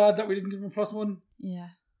when he got odd that we didn't give him a +1? Yeah.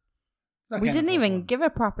 That We kind of didn't even +1. give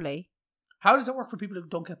it properly. How does it work for people who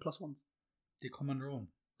don't get +1s? They come on their own.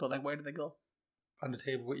 But, like, where do they go? On the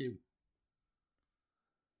table with you.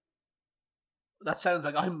 That sounds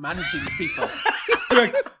like I'm managing these people.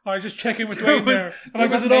 Like, I just check in with Dwayne there. And I There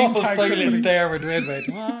was got an name awful tags silence ready. there with Dwayne went,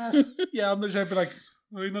 "What?" Yeah, I'm just be like,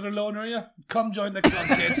 are you another loner, are you? Come join the club,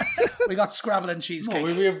 kid. We got Scrabble and cheesecake.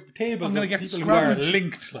 No, we have tables I'm gonna of get people who are Scrabble.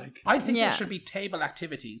 linked, like. I think Yeah. there should be table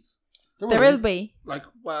activities. There will be. Like,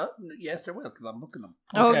 well, yes, there will, because I'm booking them.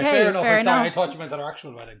 Okay, fair enough. fair I enough. thought you meant at our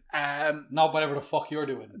actual wedding. Not whatever the fuck you're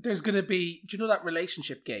doing. There's going to be, do you know that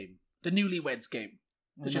relationship game? The Newlyweds game,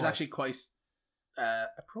 which is No. actually quite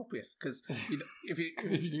appropriate, because if you...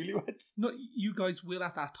 If you newlyweds. No, you guys will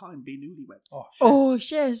at that time be newlyweds. Oh, shit. Oh,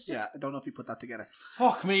 shit. Yeah, I don't know if you put that together.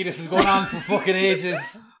 Fuck me, this is going on for fucking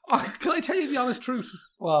ages. Can I tell you the honest truth?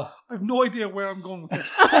 Well, I have no idea where I'm going with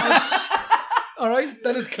this. Alright?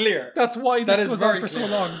 that is clear. That's why That this is goes very on for so clear.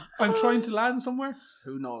 long. I'm trying to land somewhere.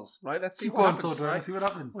 Who knows, right? Let's see Keep what going, happens, so right? let's see what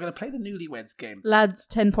happens. We're going to play the newlyweds game. Lads,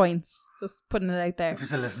 10 points. Just putting it out there. If you're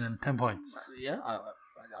still listening, 10 points. Yeah,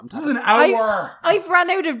 I'm This is talking. an hour. I've ran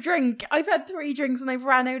out of drink. I've had 3 drinks and I've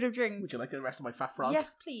ran out of drink. Would you like the rest of my fat frog?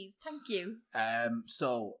 Yes, please. Thank you.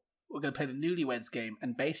 So we're going to play the newlyweds game,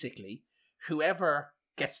 and basically, whoever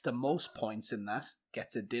gets the most points in that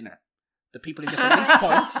gets a dinner. The people who get the least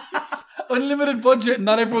points, Unlimited budget,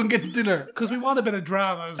 not everyone gets dinner. Because we want a bit of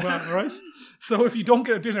drama as well, right? So if you don't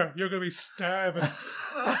get a dinner, you're going to be starving.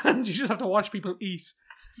 And you just have to watch people eat.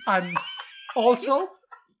 And also,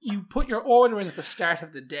 you put your order in at the start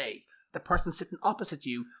of the day. The person sitting opposite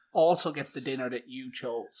you also gets the dinner that you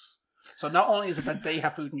chose. So not only is it that they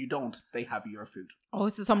have food and you don't, they have your food. Oh,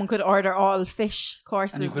 so someone could order all fish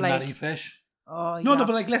courses. And you could not eat fish. Oh, No, yeah. but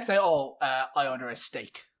like, let's say, I order a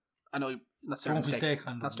steak. I know, not There won't serving be steak. steak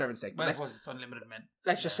on Not serving steak. Well, But I suppose it's unlimited men.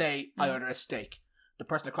 let's just say I order a steak. The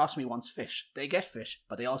person across from me wants fish. They get fish,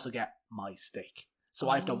 but they also get my steak. So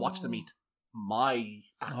I have to watch them eat my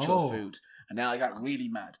actual food. And now I got really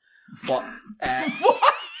mad. But What?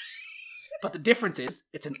 but the difference is,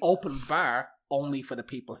 it's an open bar only for the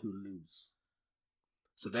people who lose.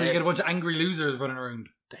 So So you get a bunch of angry losers running around.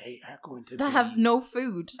 they are going to They be... have no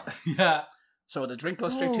food. Yeah. So the drink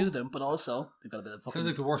goes straight to them, but also they've got a bit of fucking... Sounds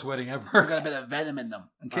like the worst wedding they've ever. got a bit of venom in them.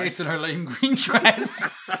 And Kate's in her lime green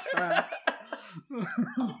dress.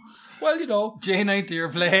 Well, you know. J90 you're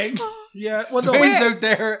playing. Yeah. Well, no. Dwayne's out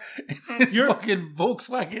there in his You're- fucking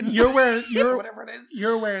Volkswagen. You're wearing Whatever it is.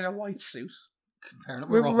 you're wearing a white suit. Fair enough,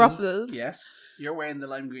 With ruffles. Yes. You're wearing the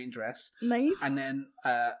lime green dress. Nice. And then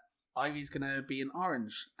Ivy's going to be in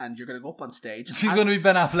orange. And you're going to go up on stage. She's going to be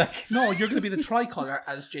Ben Affleck. No, you're going to be the tricolour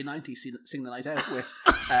as J90 sing the night out with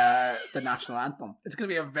the national anthem. It's going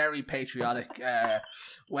to be a very patriotic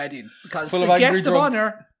wedding. Because Full the of angry guest of drunks.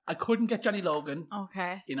 honour, I couldn't get Johnny Logan.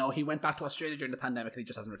 Okay. You know, he went back to Australia during the pandemic and he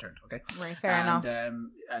just hasn't returned, okay? Right, fair enough.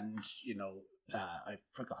 And you know, I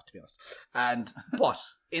forgot, to be honest. But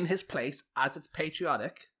in his place, as it's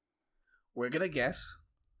patriotic, we're going to get...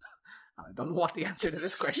 I don't know what the answer to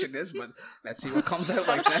this question is, but let's see what comes out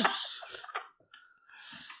like that.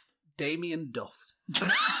 Damien Duff.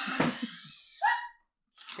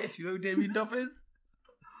 Kate, you know who Damien Duff is?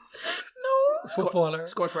 No. Footballer.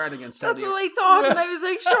 Scored for Ireland against That's Saudi. what I thought, and I was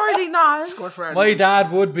like, surely not. Scored for Ireland. My against-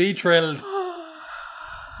 dad would be thrilled.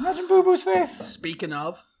 Imagine Boo Boo's face. Speaking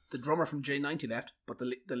of, the drummer from J90 left, but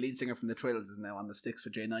the lead singer from the Trills is now on the sticks for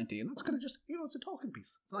J90, and that's kind of just, it's a talking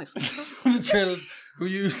piece. It's nice. The Trills, who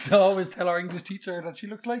used to always tell our English teacher that she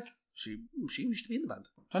looked like. she used to be in the band.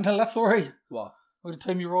 Don't tell that story. What? By the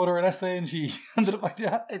time you wrote her an essay and she ended up like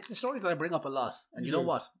that. It's the story that I bring up a lot, and you know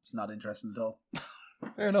what? It's not interesting at all.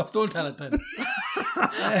 Fair enough, don't tell it then.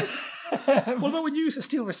 What about when you used to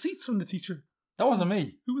steal receipts from the teacher? That wasn't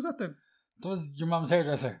me. Who was that then? That was your mum's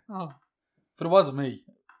hairdresser. Oh. But it wasn't me.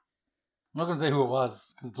 I'm not going to say who it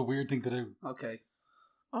was, because it's a weird thing to do. Okay.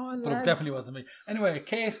 Oh, But it lads. definitely wasn't me. Anyway,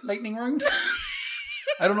 Kate, lightning round.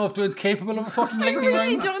 I don't know if Dwayne's capable of a fucking I lightning really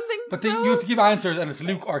round. don't think But so. you have to give answers, and it's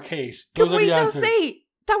Luke or Kate. Can Those are we the just answers. say,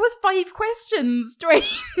 that was 5 questions, Dwayne.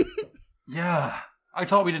 Yeah. I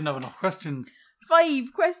thought we didn't have enough questions.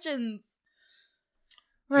 5 questions.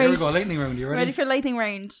 So Right. here we go, lightning round. You ready? Ready for lightning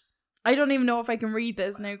round. I don't even know if I can read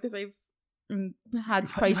this now because I've had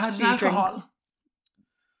quite You've a had few alcohol. drinks.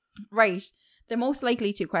 Right. The most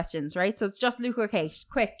likely 2 questions, right? So it's just Luke or Kate.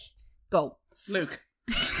 Quick. Go. Luke.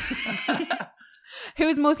 Who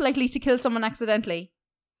is most likely to kill someone accidentally?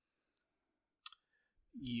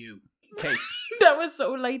 You. Kate. That was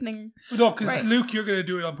so lightning. No, because Right. Luke, you're going to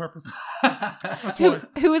do it on purpose. That's why.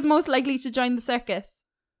 Who is most likely to join the circus?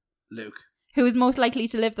 Luke. Who is most likely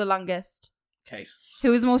to live the longest? Kate.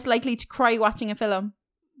 Who is most likely to cry watching a film?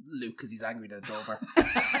 Luke, because he's angry that it's over.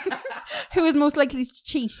 Who is most likely to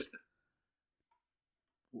cheat?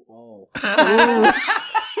 Whoa.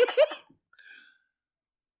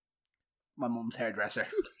 My mum's hairdresser.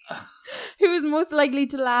 Who is most likely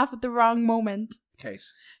to laugh at the wrong moment? Kate.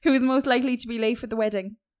 Who is most likely to be late for the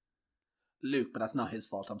wedding? Luke, but that's not his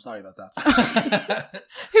fault. I'm sorry about that.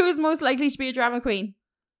 Who is most likely to be a drama queen?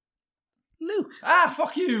 Luke.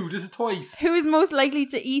 Fuck you. This is twice. Who is most likely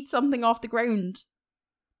to eat something off the ground?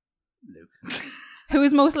 Luke. Who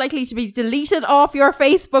is most likely to be deleted off your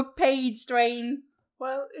Facebook page, Dwayne?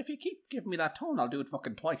 Well, if you keep giving me that tone, I'll do it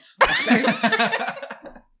fucking twice. Do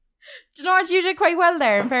you know what? You did quite well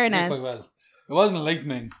there, in fairness. Quite well. It wasn't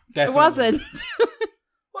lightning. It Definitely. wasn't.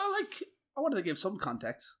 Well, like, I wanted to give some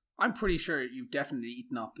context. I'm pretty sure you've definitely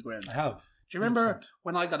eaten off the ground. I have. Do you remember 100%.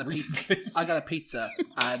 when I got a pizza? Recently. I got a pizza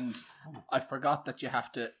and I forgot that you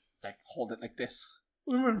have to like hold it like this.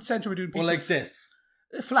 Remember in Central we're doing pizzas? Well, like this.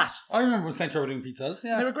 Flat. I remember when Central were doing pizzas.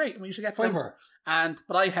 Yeah. They were great. We used to get them. Fiver.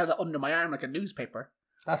 But I held it under my arm like a newspaper,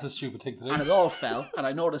 That's a stupid thing to do. and it all fell. And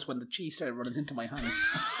I noticed when the cheese started running into my hands.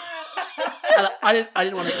 And I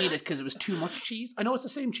didn't want to eat it because it was too much cheese. I know it's the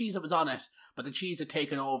same cheese that was on it, but the cheese had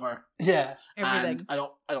taken over. Yeah. Everything. And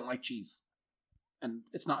I don't like cheese, and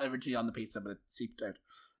it's not originally on the pizza, but it seeped out.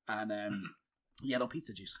 And yellow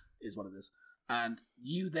pizza juice is what it is. And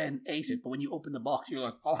you then ate it, but when you open the box, you're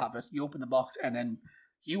like, "I'll have it." You open the box, and then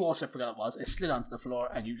you also forgot it was. It slid onto the floor,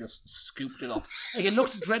 and you just scooped it up. Like it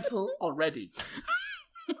looked dreadful already.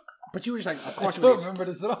 But you were just like, "Of I course." don't remember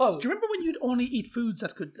this at all. Do you remember when you'd only eat foods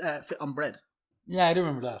that could fit on bread? Yeah, I do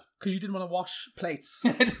remember that. Because you didn't want to wash plates.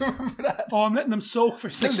 I do remember that. Oh, I'm letting them soak for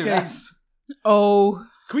 6 Still do that. days. Oh.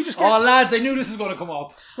 Can we just get... Oh, lads, I knew this was going to come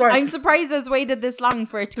up. Right. I'm surprised it's waited this long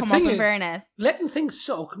for it to The come up, thing in is, fairness. Letting things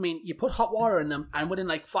soak, I mean, you put hot water in them, and within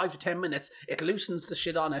like 5 to 10 minutes, it loosens the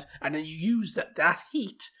shit on it, and then you use that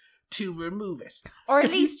heat to remove it. Or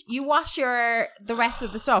at least you wash the rest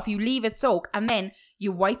of the stuff, you leave it soak, and then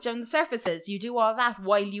you wipe down the surfaces. You do all that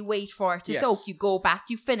while you wait for it to Yes. soak. You go back,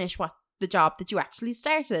 you finish the job that you actually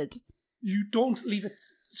started. You don't leave it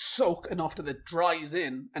soak enough that it dries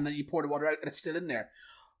in, and then you pour the water out, and it's still in there.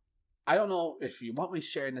 I don't know if you want me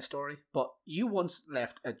sharing this story, but you once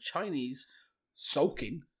left a Chinese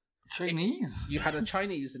soaking. Chinese? You had a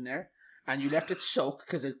Chinese in there, and you left it soak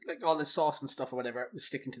because like all the sauce and stuff or whatever was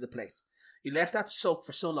sticking to the plate. You left that soak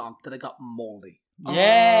for so long that it got moldy.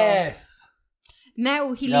 Yes.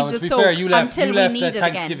 Now he Yeah, leaves but to it be soak fair, you left until we need the it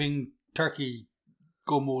again. Thanksgiving turkey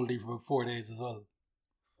go mouldy for about 4 days as well.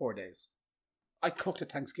 4 days. I cooked a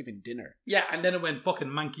Thanksgiving dinner. Yeah, and then it went fucking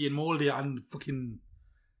manky and mouldy and fucking...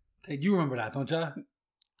 You remember that, don't you?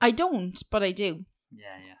 I don't, but I do. Yeah.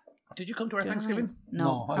 Did you come to our Do you know what I Thanksgiving? mean? No,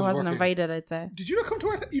 No, I I was wasn't working. invited, I'd say. Did you not come to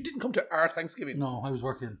our... You didn't come to our Thanksgiving? No, I was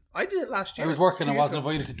working. I did it last year. I was working. 2 I years wasn't ago.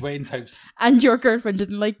 invited to Duane's house. And your girlfriend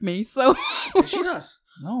didn't like me, so... Did she not?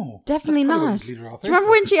 No. Definitely That's probably why not. we deleted her off Do you remember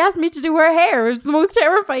Facebook. when she asked me to do her hair? It was the most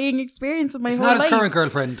terrifying experience of my It's whole not his life. current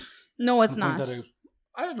girlfriend. No, it's I'll point not. that out.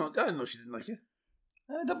 I don't know she didn't like you.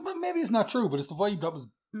 Maybe it's not true, but it's the vibe that was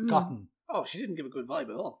gotten. Oh, she didn't give a good vibe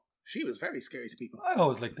at all. She was very scary to people. I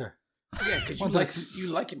always liked her. Yeah, because Well, that's- you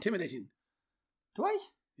like intimidating. Do I?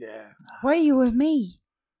 Yeah. Why are you with me?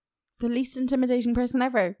 The least intimidating person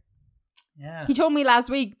ever. Yeah. He told me last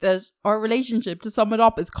week that our relationship, to sum it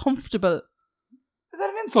up, is comfortable. Is that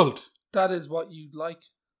an insult? That is what you like.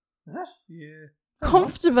 Is it? Yeah.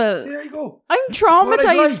 Comfortable. See, there you go. I'm what I'd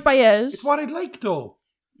traumatized like. by it. It's what I'd like, though.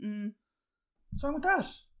 Mm, What's wrong with that?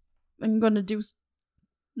 I'm gonna do...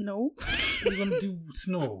 No. What are you going to do?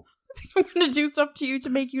 Snow? I'm gonna do stuff to you to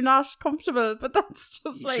make you not comfortable, but that's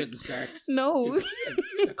just You like... shouldn't start No.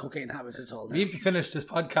 a cocaine habit at all. We have to finish this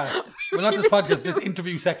podcast. Well, not this podcast, this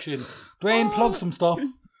interview section. Duane, plug some stuff.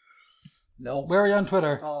 No. Where are you on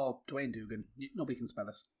Twitter? Oh, Duane Doogan. Nobody can spell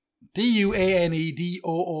it.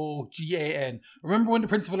 Duanedoogan. Remember when the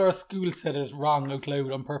principal of our school said it wrong out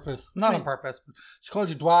loud on purpose? Not on purpose, but she called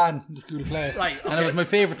you Duane in the school play. Right, And it okay. was my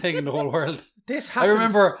favourite thing in the whole world. This I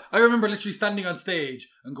happened. remember literally standing on stage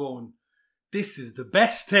and going, this is the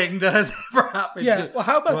best thing that has ever happened. Yeah, well,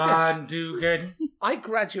 how about Duane Doogan. I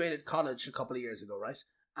graduated college a couple of years ago, right?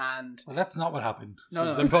 And Well, that's not what happened. No,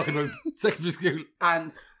 no. I'm talking about secondary school.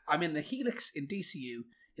 I'm in the Helix in DCU.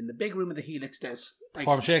 In the big room of the Helix, there's like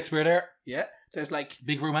From Shakespeare there. there's like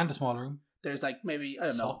Big room and a small room. there's like maybe I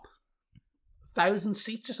don't know Sup. 1,000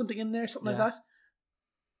 seats or something in there, something Yeah. like that.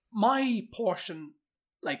 My portion,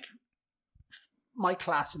 like my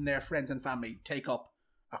class and their friends and family, take up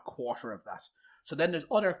a quarter of that. So then there's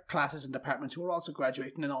other classes and departments who are also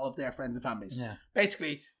graduating, and all of their friends and families. Yeah.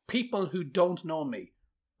 Basically, people who don't know me.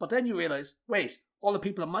 But then you realise, wait, all the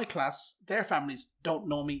people in my class, their families don't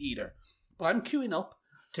know me either. But I'm queuing up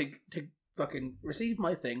to fucking receive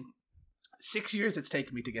my thing. 6 years it's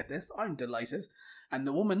taken me to get this. I'm delighted. And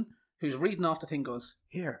the woman who's reading off the thing goes,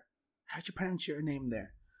 here, how'd you pronounce your name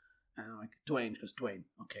there? And I'm like, Duane. She goes, Duane.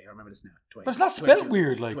 Okay, I remember this now. Duane. But it's not Duane spelled Doogan.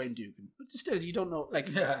 weird, like. Duane Doogan. But still, you don't know, like...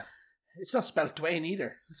 Yeah. It's not spelled Duane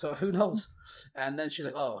either, so who knows? And then she's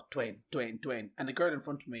like, oh, Duane. And the girl in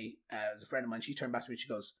front of me was a friend of mine. She turned back to me and she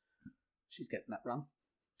goes, she's getting that wrong.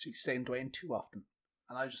 She's saying Duane too often.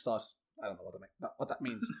 And I just thought, I don't know what that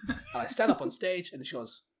means. And I stand up on stage and she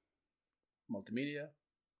goes, multimedia,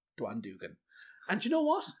 Duane Doogan. And you know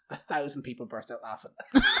what? 1,000 people burst out laughing.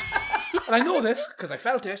 And I know this because I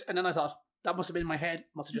felt it. And then I thought, that must have been in my head.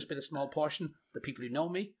 Must have just been a small portion of the people who know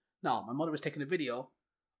me. No, my mother was taking a video.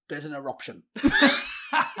 There's an eruption. Do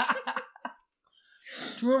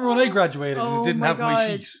you remember when I graduated and Oh they didn't my have my God.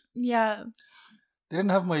 sheet? Yeah. They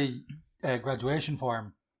didn't have my graduation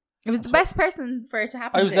form. It was the best person for it to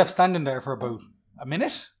happen I was to. left standing there for about a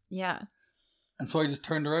minute. Yeah. And so I just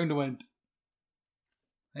turned around and went,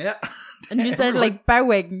 yeah. And you said, like,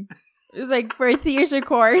 bowing. It was like for a theatre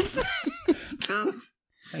course. Thanks.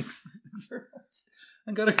 Thanks very much.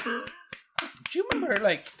 I'm gonna... Do you remember,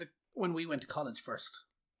 like, when we went to college first?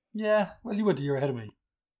 Yeah, well, you went a year ahead of me.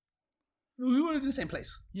 We went to the same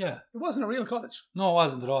place. Yeah. It wasn't a real college. No, it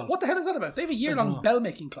wasn't at all. What the hell is that about? They have a know. year-long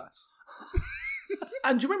bell-making class.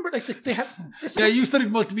 And do you remember, like, they had... Yeah, you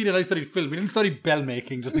studied multimedia and I studied film. We didn't study bell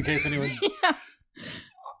making, just in case anyone's... Yeah.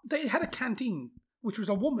 They had a canteen, which was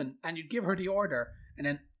a woman, and you'd give her the order, and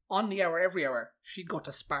then on the hour, every hour, she'd go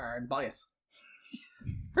to Spar and buy it.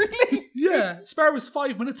 Really? Yeah, Spar was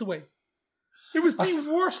 5 minutes away. It was the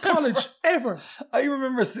worst college ever. I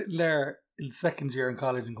remember sitting there in second year in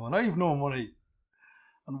college and going, I have no money.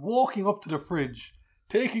 And walking up to the fridge,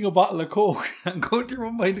 taking a bottle of Coke and going to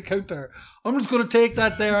run behind the counter. I'm just going to take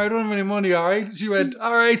that there. I don't have any money, all right? She went,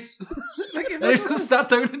 all right. And I just sat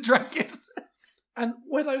down and drank it. And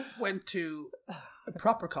when I went to a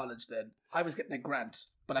proper college then, I was getting a grant,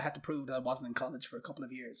 but I had to prove that I wasn't in college for a couple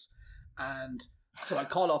of years. And so I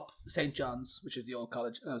called up St. John's, which is the old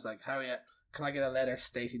college, and I was like, Harriet, can I get a letter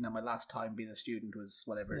stating that my last time being a student was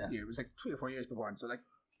whatever year? It was like 3 or 4 years before. And so like,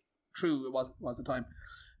 true, it was the time.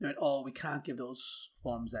 And they went, oh, we can't give those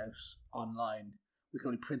forms out online. We can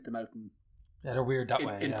only print them out They're weird that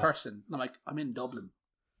way. in person. And I'm like, I'm in Dublin.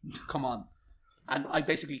 Come on. And I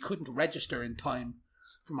basically couldn't register in time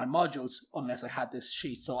for my modules unless I had this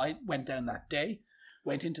sheet. So I went down that day,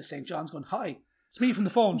 went into St. John's going, hi. It's me from the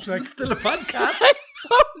phone. She's like, It's still a podcast.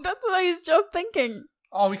 Oh, that's what I was just thinking.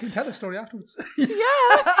 oh, we can tell the story afterwards. Yeah.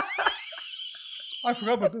 I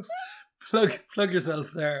forgot about this. Plug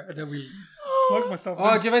yourself there, and then we. Plug myself.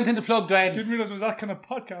 Oh, do you have anything to plug, Duane? Didn't realise it was that kind of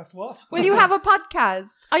podcast. What? Well, you have a podcast.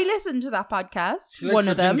 I listened to that podcast. Do you like One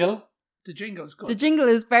the of them. jingle? The jingle's good. The jingle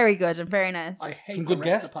is very good and very nice. I hate Some the good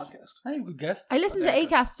rest guests. of the podcast. I have good guests. I listened to they're good.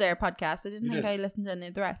 Acaster podcast. I didn't You think did. I listened to any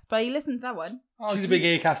of the rest, but I listened to that one. Oh, She's a so big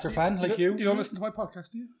you- Acaster fan, like you. You don't listen to my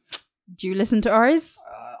podcast, do you? Do you listen to ours?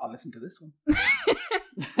 I'll listen to this one.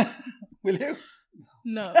 Will you?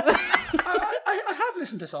 No. I have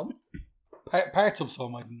listened to some. Parts of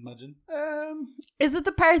some, I can imagine. Is it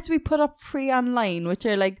the parts we put up free online, which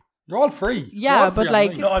are like, They're all free. Yeah, They're all free but like-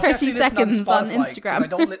 online. No, I've 30 definitely listened seconds on Spotify, 'cause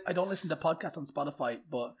Instagram. I don't listen to podcasts on Spotify,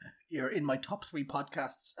 but you're in my top 3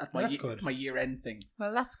 podcasts at my That's good. my year end thing.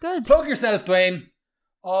 well, that's good. Plug yourself, Duane.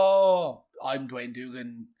 Oh, I'm Duane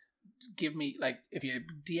Doogan. Give me if you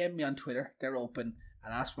DM me on Twitter, they're open,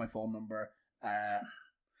 and ask for my phone number.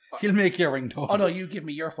 He'll make you a ringtone. Oh no, you give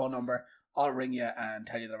me your phone number. I'll ring you and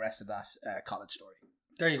tell you the rest of that college story.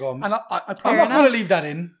 There you go. And I I'm promise. not going to leave that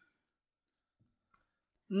in.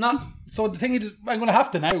 Not so. The thing is, I'm going to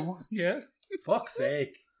have to now. Yeah. Fuck's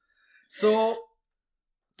sake. So,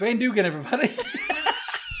 Duane Doogan, everybody.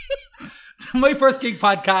 My first gig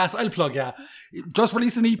podcast. I'll plug ya. Just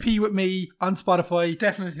released an EP with me on Spotify. It's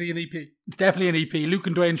definitely an EP. It's definitely an EP. Luke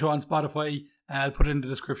and Duane Show on Spotify. I'll put it in the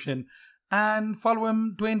description. And follow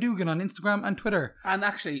him, Duane Doogan, on Instagram and Twitter. And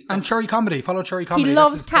actually, And Cherry Comedy. Follow Cherry He Comedy.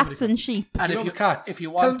 loves That's his comedy cats and sheep. and He if loves you cats. if you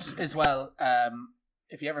want as well,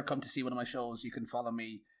 if you ever come to see one of my shows, you can follow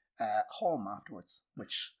me home afterwards,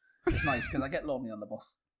 which is nice because I get lonely on the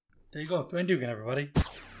bus. There you go. Duane Doogan, everybody.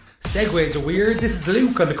 Segways are weird. This is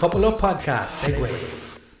Luke on the Couple Up podcast.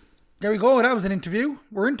 Segways. There we go. That was an interview.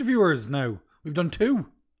 We're interviewers now. We've done 2.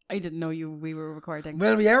 I didn't know we were recording.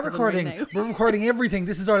 Well, we are As in right recording. now. We're recording everything.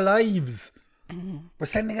 This is our lives. We're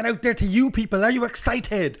sending it out there to you people. Are you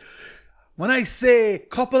excited? When I say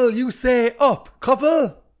couple, you say up.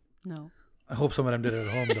 Couple? No. I hope some of them did it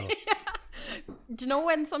at home though. Do you know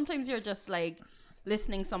when sometimes you're just like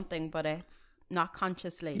listening something, but it's not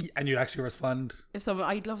consciously? And you actually respond. If someone,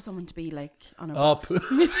 I'd love someone to be like on a Up.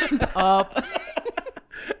 up.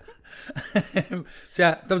 So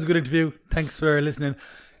yeah, that was a good interview. Thanks for listening.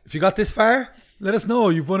 If you got this far, let us know.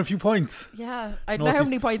 You've won a few points. Yeah, I No, don't know how just-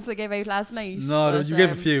 many points I gave out last night. No, but, you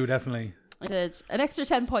gave a few, definitely. I did. An extra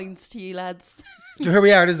 10 points to you lads. So here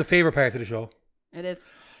we are. This is the favourite part of the show. It is.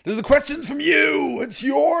 This is the questions from you. It's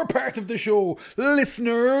your part of the show,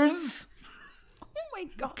 listeners. Oh my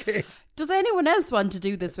god. Okay. Does anyone else want to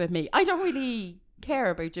do this with me? I don't really care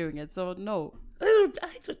about doing it, so no.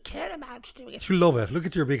 I don't care about doing it. You love it. Look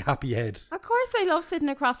at your big happy head. Of course I love sitting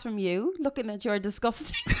across from you, looking at your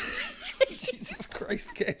disgusting... Jesus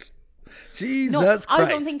Christ, Kate. Jesus No, Christ. I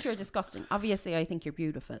don't think you're disgusting. Obviously, I think you're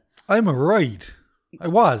beautiful. I'm a ride. I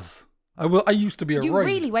was. I used to be a You ride.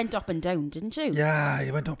 really went up and down, didn't you? Yeah,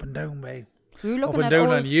 you went up and down, babe. We were Up looking and at down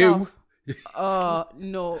old on you. stuff. Oh,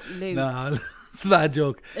 no, Luke. Nah, it's a bad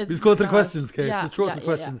joke. It's Just go to the not. questions, Kate. Yeah, Just throw it yeah, to the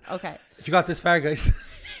yeah, questions. yeah. Okay. If you got this far, guys,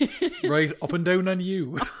 right up and down on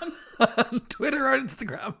you. On Twitter or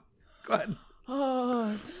Instagram. Go ahead.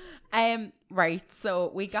 Oh. Right,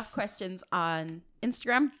 so we got questions on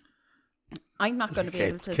Instagram. I'm not going to be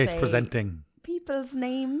able to Kate's say presenting. people's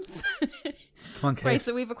names. Come on, Kate. Right,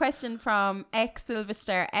 so we have a question from X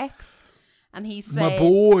Silverstar X, and he said, My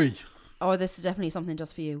boy. "Oh, this is definitely something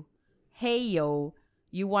just for you. Hey yo,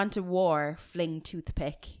 you want a war? Fling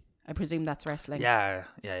toothpick." I presume that's wrestling. Yeah.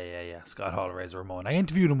 Scott Hall, Razor Ramon. I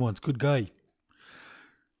interviewed him once. Good guy.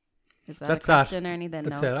 Is that That's a question or anything?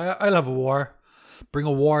 That's No. it. I'll have a war. Bring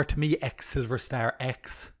a war to me, X Silverstar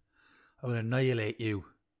X. I will annihilate you.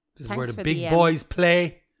 This is Thanks where the for big the, boys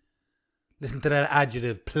play. Listen to that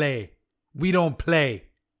adjective, play. We don't play.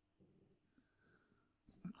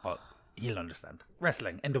 Oh, he'll understand.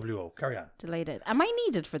 Wrestling, NWO, carry on. Delighted. Am I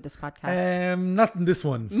needed for this podcast? Not in this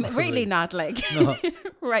one. possibly. Really not, like. No.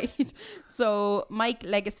 Right. So, Mike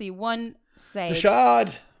Legacy 1 said...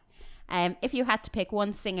 Rashad. If you had to pick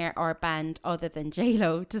one singer or band other than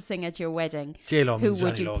J-Lo to sing at your wedding, J-Lo who means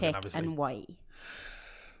would Johnny you Logan, pick obviously. and why?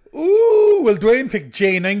 Ooh, well, Duane picked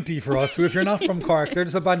J90 for us. So if you're not from Cork, they're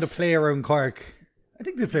just a band that play around Cork. I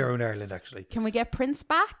think they play around Ireland, actually. Can we get Prince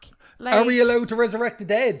back? Like, Are we allowed to resurrect the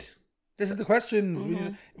dead? This is the questions.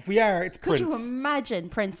 If we are, it's could Prince. you imagine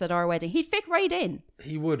Prince at our wedding? He'd fit right in.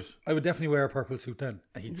 He would. I would definitely wear a purple suit then.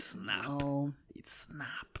 And he'd snap. Oh. He'd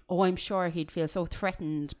snap. Oh, I'm sure he'd feel so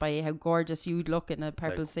threatened by how gorgeous you'd look in a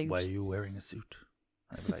purple Like, suit. why are you wearing a suit?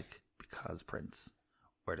 I'd be like, because Prince.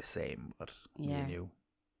 We're the same, but me Yeah. and you.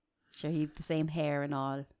 Sure, he'd the same hair and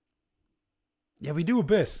all. Yeah, we do a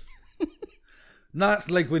bit.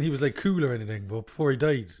 Not like when he was like cool or anything, but before he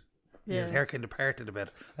died. His hair kind of parted a bit.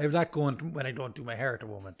 I have that going when I don't do my hair at the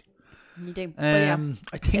moment. You do. But yeah,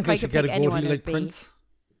 I think if I I should could get a pick anyone, goatee like it'd be- Prince.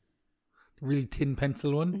 The really thin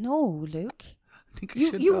pencil one. no, Luke. I think I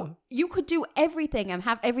should though. You could do everything and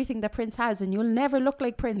have everything that Prince has, and you'll never look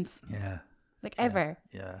like Prince, Yeah. like ever.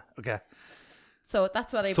 Yeah. Okay. So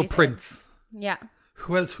that's what I'd So be saying. Prince. Yeah.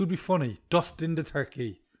 Who else would be funny? Dustin the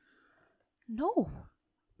turkey. No,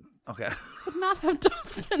 Okay. could not have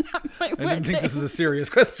Dustin at my I wedding. didn't think this was a serious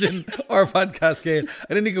question or a podcast game.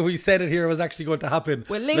 I didn't think if we said it here it was actually going to happen.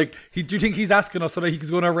 Well, Luke- like, do you think he's asking us so that he's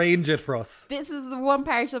going to arrange it for us? This is the one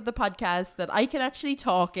part of the podcast that I can actually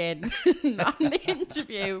talk in, not in the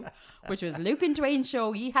interview, which was Luke and Duane's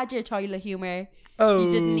show. You had your toilet humour. Oh,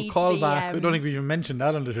 You didn't need call to be, back. I don't think we even mentioned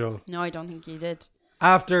that on the show. No, I don't think you did.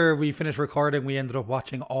 After we finished recording, we ended up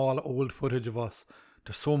watching all old footage of us.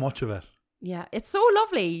 There's so much of it. Yeah, it's so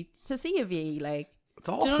lovely to see of you. Like, It's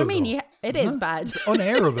awful. do you know what I mean? though, It isn't is bad. It's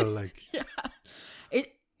unairable. Like,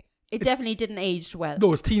 It definitely didn't age well.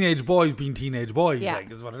 no, it's teenage boys being teenage boys. Yeah.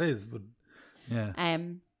 Like, is what it is. But yeah.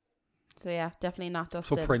 So yeah, definitely not So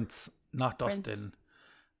Dustin. Prince, not Prince.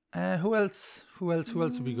 Dustin. Who else? Who else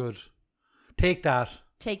would be good? Take that.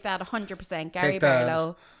 Take that 100%. Gary Take that.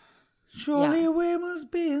 Barlow. Surely we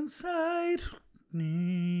must be inside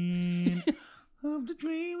need of the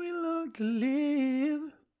dream we long to live.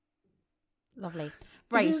 Lovely.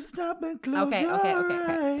 Right. Just stop and close Okay. your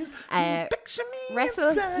eyes. Picture me Wrestle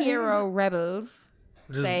inside. Hero Rebels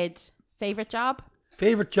Which is said favorite job.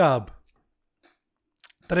 favorite job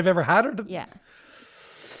that I've ever had, or Yeah.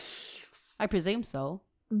 I presume so.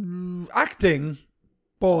 acting,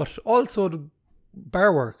 but also the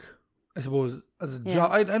bar work. I suppose as a Yeah.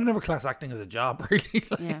 job. I never class acting as a job really.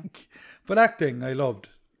 Like, Yeah. but acting I loved.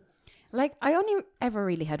 Like, I only ever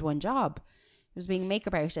really had one job. It was being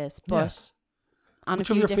makeup artist, but on Which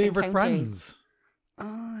a of few your different favorite countries. brands?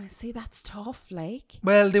 Oh, see, that's tough. Like,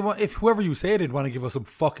 Well, they want if whoever you say they'd want to give us some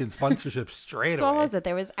fucking sponsorship straight so what away. was it?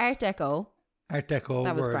 There was Art Deco. Art Deco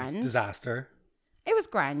That was were grand. disaster. It was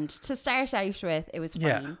grand to start out with. It was fine.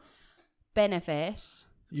 Yeah. Benefit.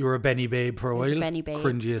 You were a Benny Babe for a I was a while. Benny Babe,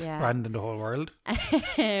 Cringiest yeah. brand in the whole world.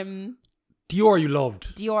 Dior Dior you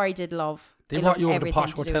loved. I did love. They I brought loved you over to everything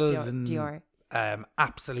posh do with hotels and Dior.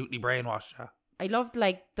 Absolutely brainwashed you. I loved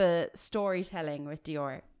like the storytelling with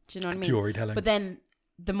Dior. Do you know what I mean? Storytelling. But then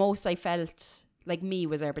the most I felt like me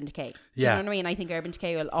was Urban Decay. Do Yeah. you know what I mean? I think Urban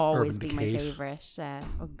Decay will always Urban be my Decay. favourite.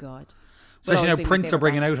 Oh God. Especially now Prince are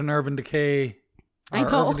bringing out an Urban Decay. I Or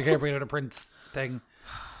know. Urban Decay bringing out a Prince thing.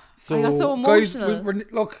 So, I got so guys, emotional.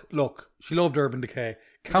 look, she loved Urban Decay.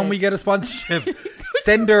 Can we get a sponsorship?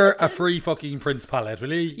 Send her a free fucking Prince palette,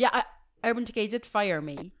 will you? Yeah, Urban Decay did fire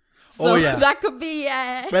me. So Oh, yeah. that could be.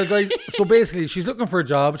 Well, guys, so basically, she's looking for a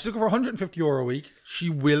job. She's looking for €150 a week. She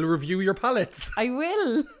will review your palettes. I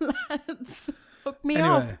will, lads. Hook me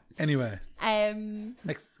up. Anyway. Um,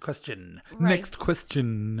 Next question. Right. Next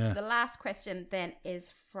question. the last question then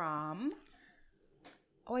is from.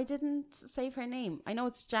 Oh, I didn't save her name. I know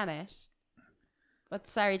it's Janet. But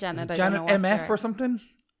sorry, Is Janet. it I Janet don't know what MF your- or something?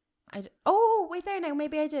 Oh, wait there now.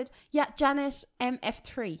 Maybe I did. Yeah, Janet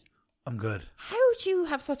MF3. I'm good. How do you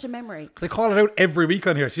have such a memory? Because I call it out every week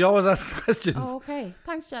on here. She always asks questions. Oh, okay.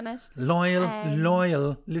 Thanks, Janet.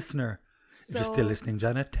 Loyal listener. If you're so- still listening,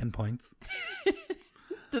 Janet, 10 points.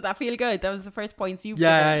 Did that feel good? That was the first points you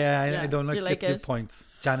I don't Do you like give it? points.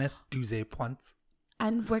 Janet, do say points.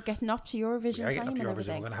 And we're getting up to Eurovision We are time getting up to and Eurovision.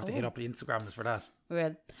 everything. We're going to have to hit up the Instagrams for that. We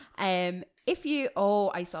will. If you... Oh,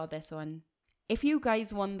 I saw this one. If you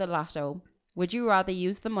guys won the lotto, would you rather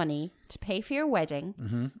use the money to pay for your wedding?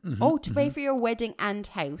 To pay for your wedding and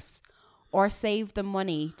house, or save the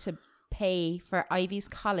money to pay for Ivy's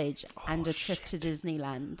college and a trip to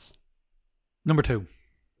Disneyland? Number 2.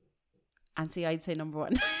 And see, I'd say number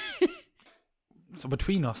 1. So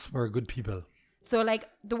between us, we're good people. So like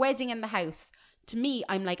the wedding and the house, to me,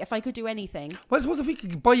 I'm like, if I could do anything. Well, I suppose if we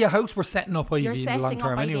could buy a house, we're setting up Ivy You're in the setting long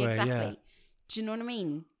term up Ivy, anyway. exactly. Yeah. Do you know what I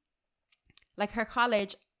mean? Like her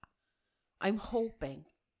college, I'm hoping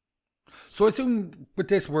So I assume with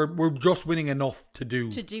this, we're just winning enough to do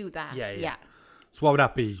that. Yeah, yeah. Yeah. So what would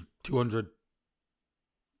that be? 200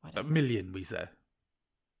 Whatever. million, we say.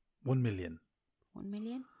 1 million. 1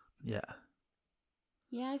 million? Yeah.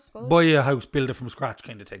 Yeah, I suppose. Buy a house, build it from scratch,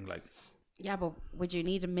 kind of thing. Like. Yeah, but would you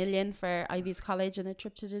need 1 million for Ivy's college and a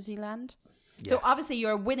trip to Disneyland? Yes. So obviously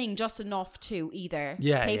you're winning just enough to either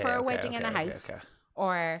pay for a wedding and a house,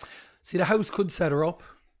 or see, the house could set her up.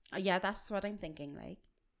 yeah, that's what I'm thinking. Like,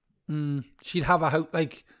 She'd have a house,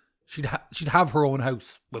 like she'd have her own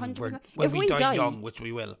house when 100%. we we die die- young, which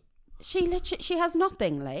we will. she has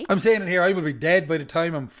nothing. Like, I'm saying it here. I will be dead by the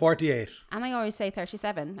time I'm 48. and I always say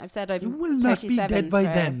 37. I've said I'm You will not be 37 dead by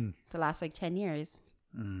for then. the last like 10 years.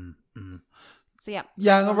 So yeah,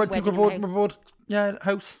 Yeah, no, wedding and house. we're both. Yeah,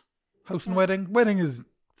 house and wedding. Wedding is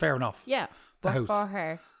fair enough. Yeah, but house. for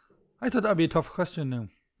her, I thought that'd be a tough question now.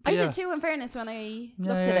 But I yeah. did too. In fairness, when I Yeah,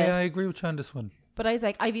 looked yeah, at it, yeah, I agree with you on this one. but I was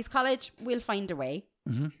like, Ivy's college, we'll find a way.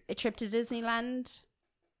 Mm-hmm. A trip to Disneyland.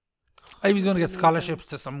 Ivy's going to get Amazing. scholarships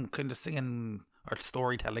to some kind of singing or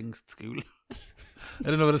storytelling school. I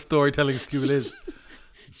don't know what a storytelling school is.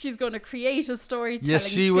 She's going to create a storytelling Yes,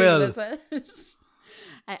 she school, will. is it?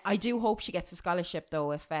 I do hope she gets a scholarship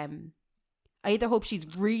though. If I either hope she's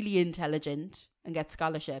really intelligent and gets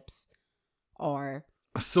scholarships, or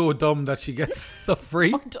So dumb that she gets stuff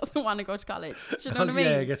free. doesn't want to go to college. Do you know what I mean?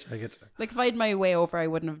 Yeah, I get you. Like if I had my way over, I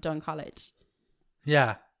wouldn't have done college.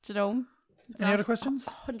 Yeah. Do you know? Any other questions?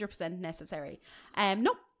 100% necessary.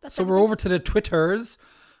 Nope. That's So we're everything. over to the Twitters.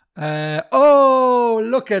 Oh,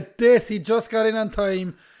 look at this. He just got in on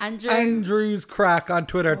time. Andrew's crack on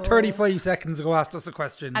Twitter 35 seconds ago asked us a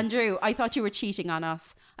question. Andrew, I thought you were cheating on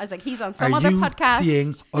us. I was like, he's on Are some other you podcast.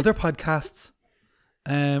 seeing other podcasts?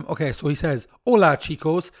 Okay, so he says, Hola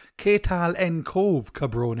chicos, ¿qué tal en Cove,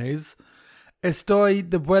 cabrones? Estoy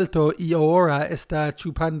de vuelto y ahora está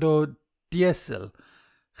chupando diesel.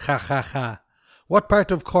 Ja ja ja. What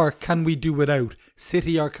part of Cork can we do without?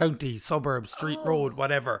 City or county, suburb, street, road,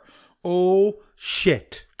 whatever. Oh,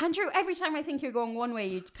 shit. Andrew, every time I think you're going one way,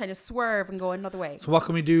 you kind of swerve and go another way. So what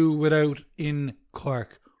can we do without in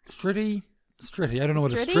Cork? Stritty? I don't know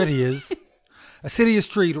what a Stritty? stritty is. A city, a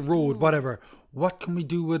street, a road, whatever. What can we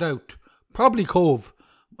do without? Probably Cove.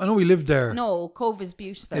 I know we lived there. No, Cove is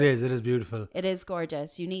beautiful. It is beautiful. It is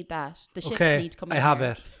gorgeous. You need that. The ships Okay, need to come I in have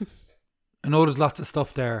here. it. I know there's lots of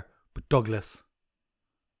stuff there, but Douglas.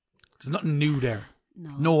 There's nothing new there.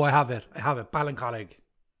 No, I have it. Ballincollig.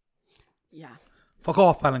 Yeah. Fuck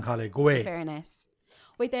off, Ballincollig. Go away. Fairness.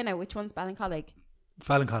 Wait there now, which one's Ballincollig?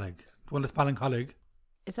 Ballincollig. The one that's Ballincollig.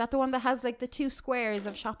 Is that the one that has like the 2 squares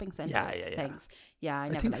of shopping centres Yeah. things? Yeah, I I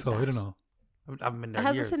never think liked so. that. I don't know. I haven't been there It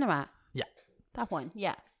has in years. a cinema. Yeah. That one,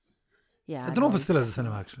 yeah. Yeah. I don't know if it still has a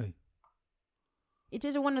cinema, actually. It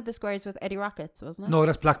did one of the squares with Eddie Rockets, wasn't it? No,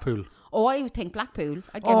 that's Blackpool. Oh, I would think Blackpool.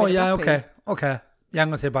 I'd get Oh, rid of yeah, Blackpool. okay. Yeah, I'm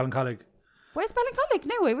going to say Ballincollig. Where's Ballincollig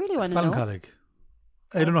now? I really It's want to know. Ballincollig.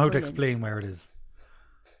 I don't know how to brilliant. explain where it is.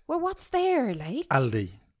 Well, what's there, like?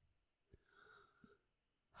 Aldi.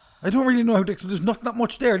 I don't really know how to explain. There's not that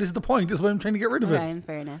much there. This is the point. This is why I'm trying to get rid of Right, it. in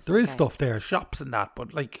fairness. There is okay. stuff there, shops and that,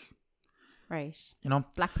 but like, Right. you know.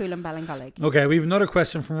 Blackpool and Ballincollig. Okay, we have another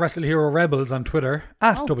question from Wrestle Hero Rebels on Twitter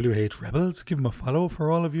at Oh. WH Rebels. Give them a follow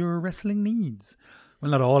for all of your wrestling needs.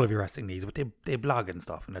 Well, not all of your wrestling needs, but they blog and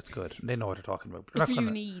stuff, and that's good. And they know what they're talking about. They're If not you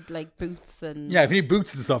gonna, need like boots and yeah, if you need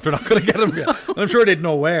boots and stuff, they're not going to get them yet. And I'm sure they'd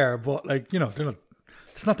know where, but like, you know, they're not.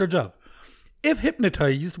 It's not their job. If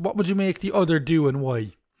hypnotized, what would you make the other do and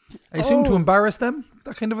why? I assume to embarrass them,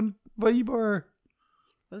 that kind of a vibe, or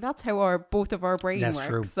well, that's how both of our brain That's works.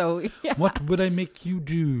 true. So yeah. what would I make you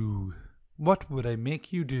do? What would I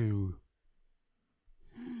make you do?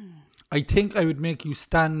 I think I would make you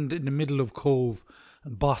stand in the middle of Cove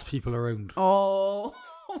and boss people around. Oh.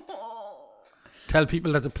 Tell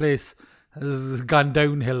people that the place has gone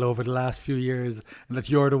downhill over the last few years and that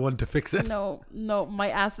you're the one to fix it. No, my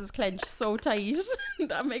ass is clenched so tight.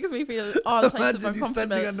 That makes me feel all types of Imagine you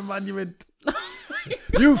standing uncomfortable. on the monument.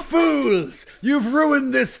 You fools! You've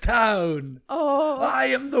ruined this town. Oh, I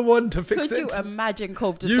am the one to fix could it. you imagine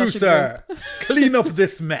Cove discussion You, sir, group? clean up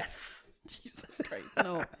this mess. Jesus Christ,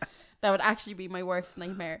 no. That would actually be my worst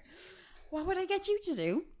nightmare. What would I get you to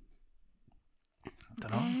do? I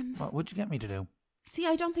don't know. What would you get me to do? See,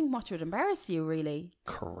 I don't think much would embarrass you, really.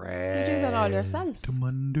 Correct. You do that all yourself.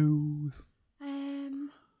 Mundo.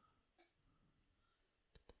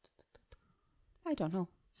 I don't know.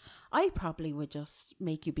 I probably would just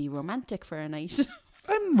make you be romantic for a night.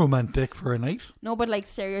 I'm romantic for a night. No, but like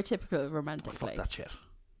stereotypical romantic. Fuck like. that shit.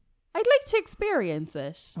 I'd like to experience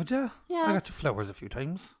it. Would ya? Yeah. I got you flowers a few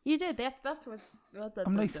times. You did. That was.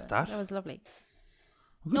 I'm nice at that. That was lovely.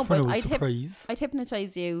 Good No, for but a I'd surprise. I'd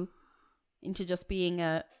hypnotize you into just being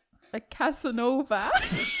a Casanova.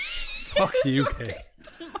 Fuck you, Kate.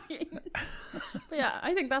 But yeah,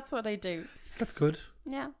 I think that's what I do. That's good.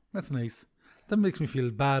 Yeah. That's nice. That makes me feel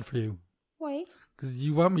bad for you. Why? Because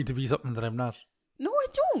you want me to be something that I'm not. No, I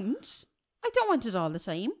don't. I don't want it all the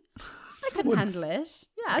time. I couldn't once. handle it.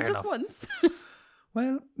 Yeah, Fair just enough. once.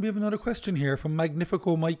 Well, we have another question here from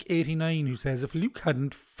Magnifico Mike 89 who says, if Luke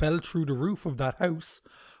hadn't fell through the roof of that house,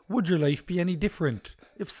 would your life be any different?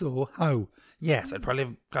 If so, how? Yes, I'd probably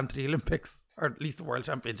have gone to the Olympics, or at least the World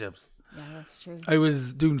Championships. Yeah, that's true. I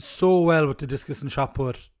was doing so well with the discus and shot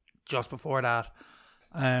put just before that.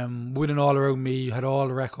 Winning all around me, had all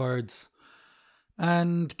the records.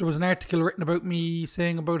 And there was an article written about me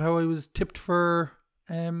saying about how I was tipped for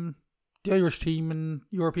the Irish team and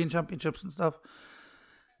European Championships and stuff.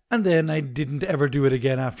 And then I didn't ever do it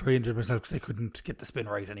again after I injured myself because I couldn't get the spin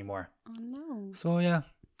right anymore. Oh, no. So yeah,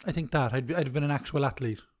 I think that I'd have been an actual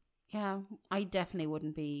athlete. Yeah, I definitely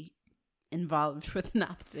wouldn't be involved with an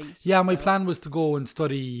athlete. Yeah, my so. plan was to go and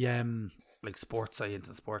study like sports science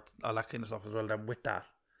and sports, all that kind of stuff as well. Then with that,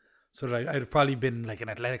 so that I'd have probably been like an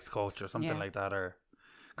athletics coach or something like that, or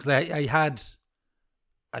because I had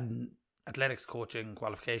an athletics coaching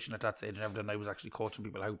qualification at that stage and everything. I was actually coaching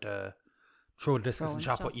people how to throw the discus and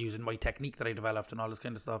shot put using my technique that I developed and all this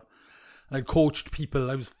kind of stuff. And I'd coached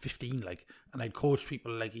people. I was 15, and I'd coached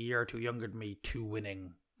people like a year or two younger than me to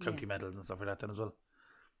winning county medals and stuff like that then as well.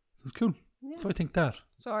 So it's cool. Yeah. So I think that.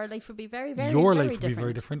 So our life would be very, very, your very life would be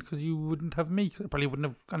very different because you wouldn't have me. I probably wouldn't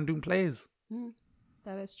have gone doing plays.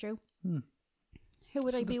 That is true. Who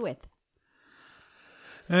would I be with?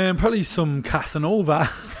 Probably some Casanova.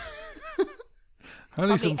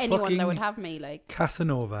 Probably some anyone fucking that would have me, like.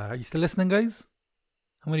 Casanova. Are you still listening, guys?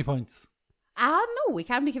 How many points? No, we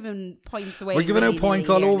can't be giving points away. We're giving out points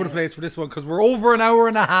all over the place for this one because we're over an hour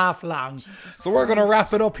and a half long. So we're going to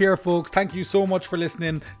wrap it up here, folks. Thank you so much for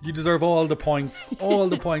listening. You deserve all the points. All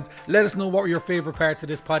the points. Let us know what were your favourite parts of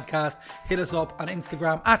this podcast. Hit us up on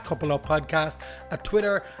Instagram at Couple Up Podcast, at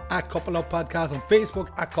Twitter at Couple Up Podcast, on Facebook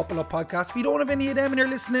at Couple Up Podcast. If you don't have any of them and you're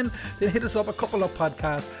listening, then hit us up at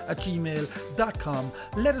couplepodcast@gmail.com.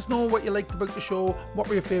 Let us know what you liked about the show, what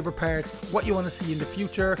were your favourite parts, what you want to see in the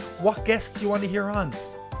future, what guests you want to hear on.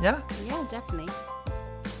 Yeah? Yeah, definitely.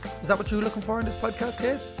 Is that what you're looking for in this podcast,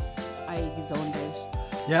 Kate? I zoned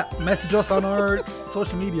out. Yeah, message us on our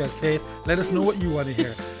social medias, Kate. Let us know what you want to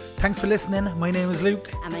hear. Thanks for listening. My name is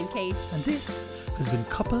Luke. And I'm Kate. And this has been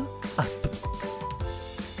Couple Up.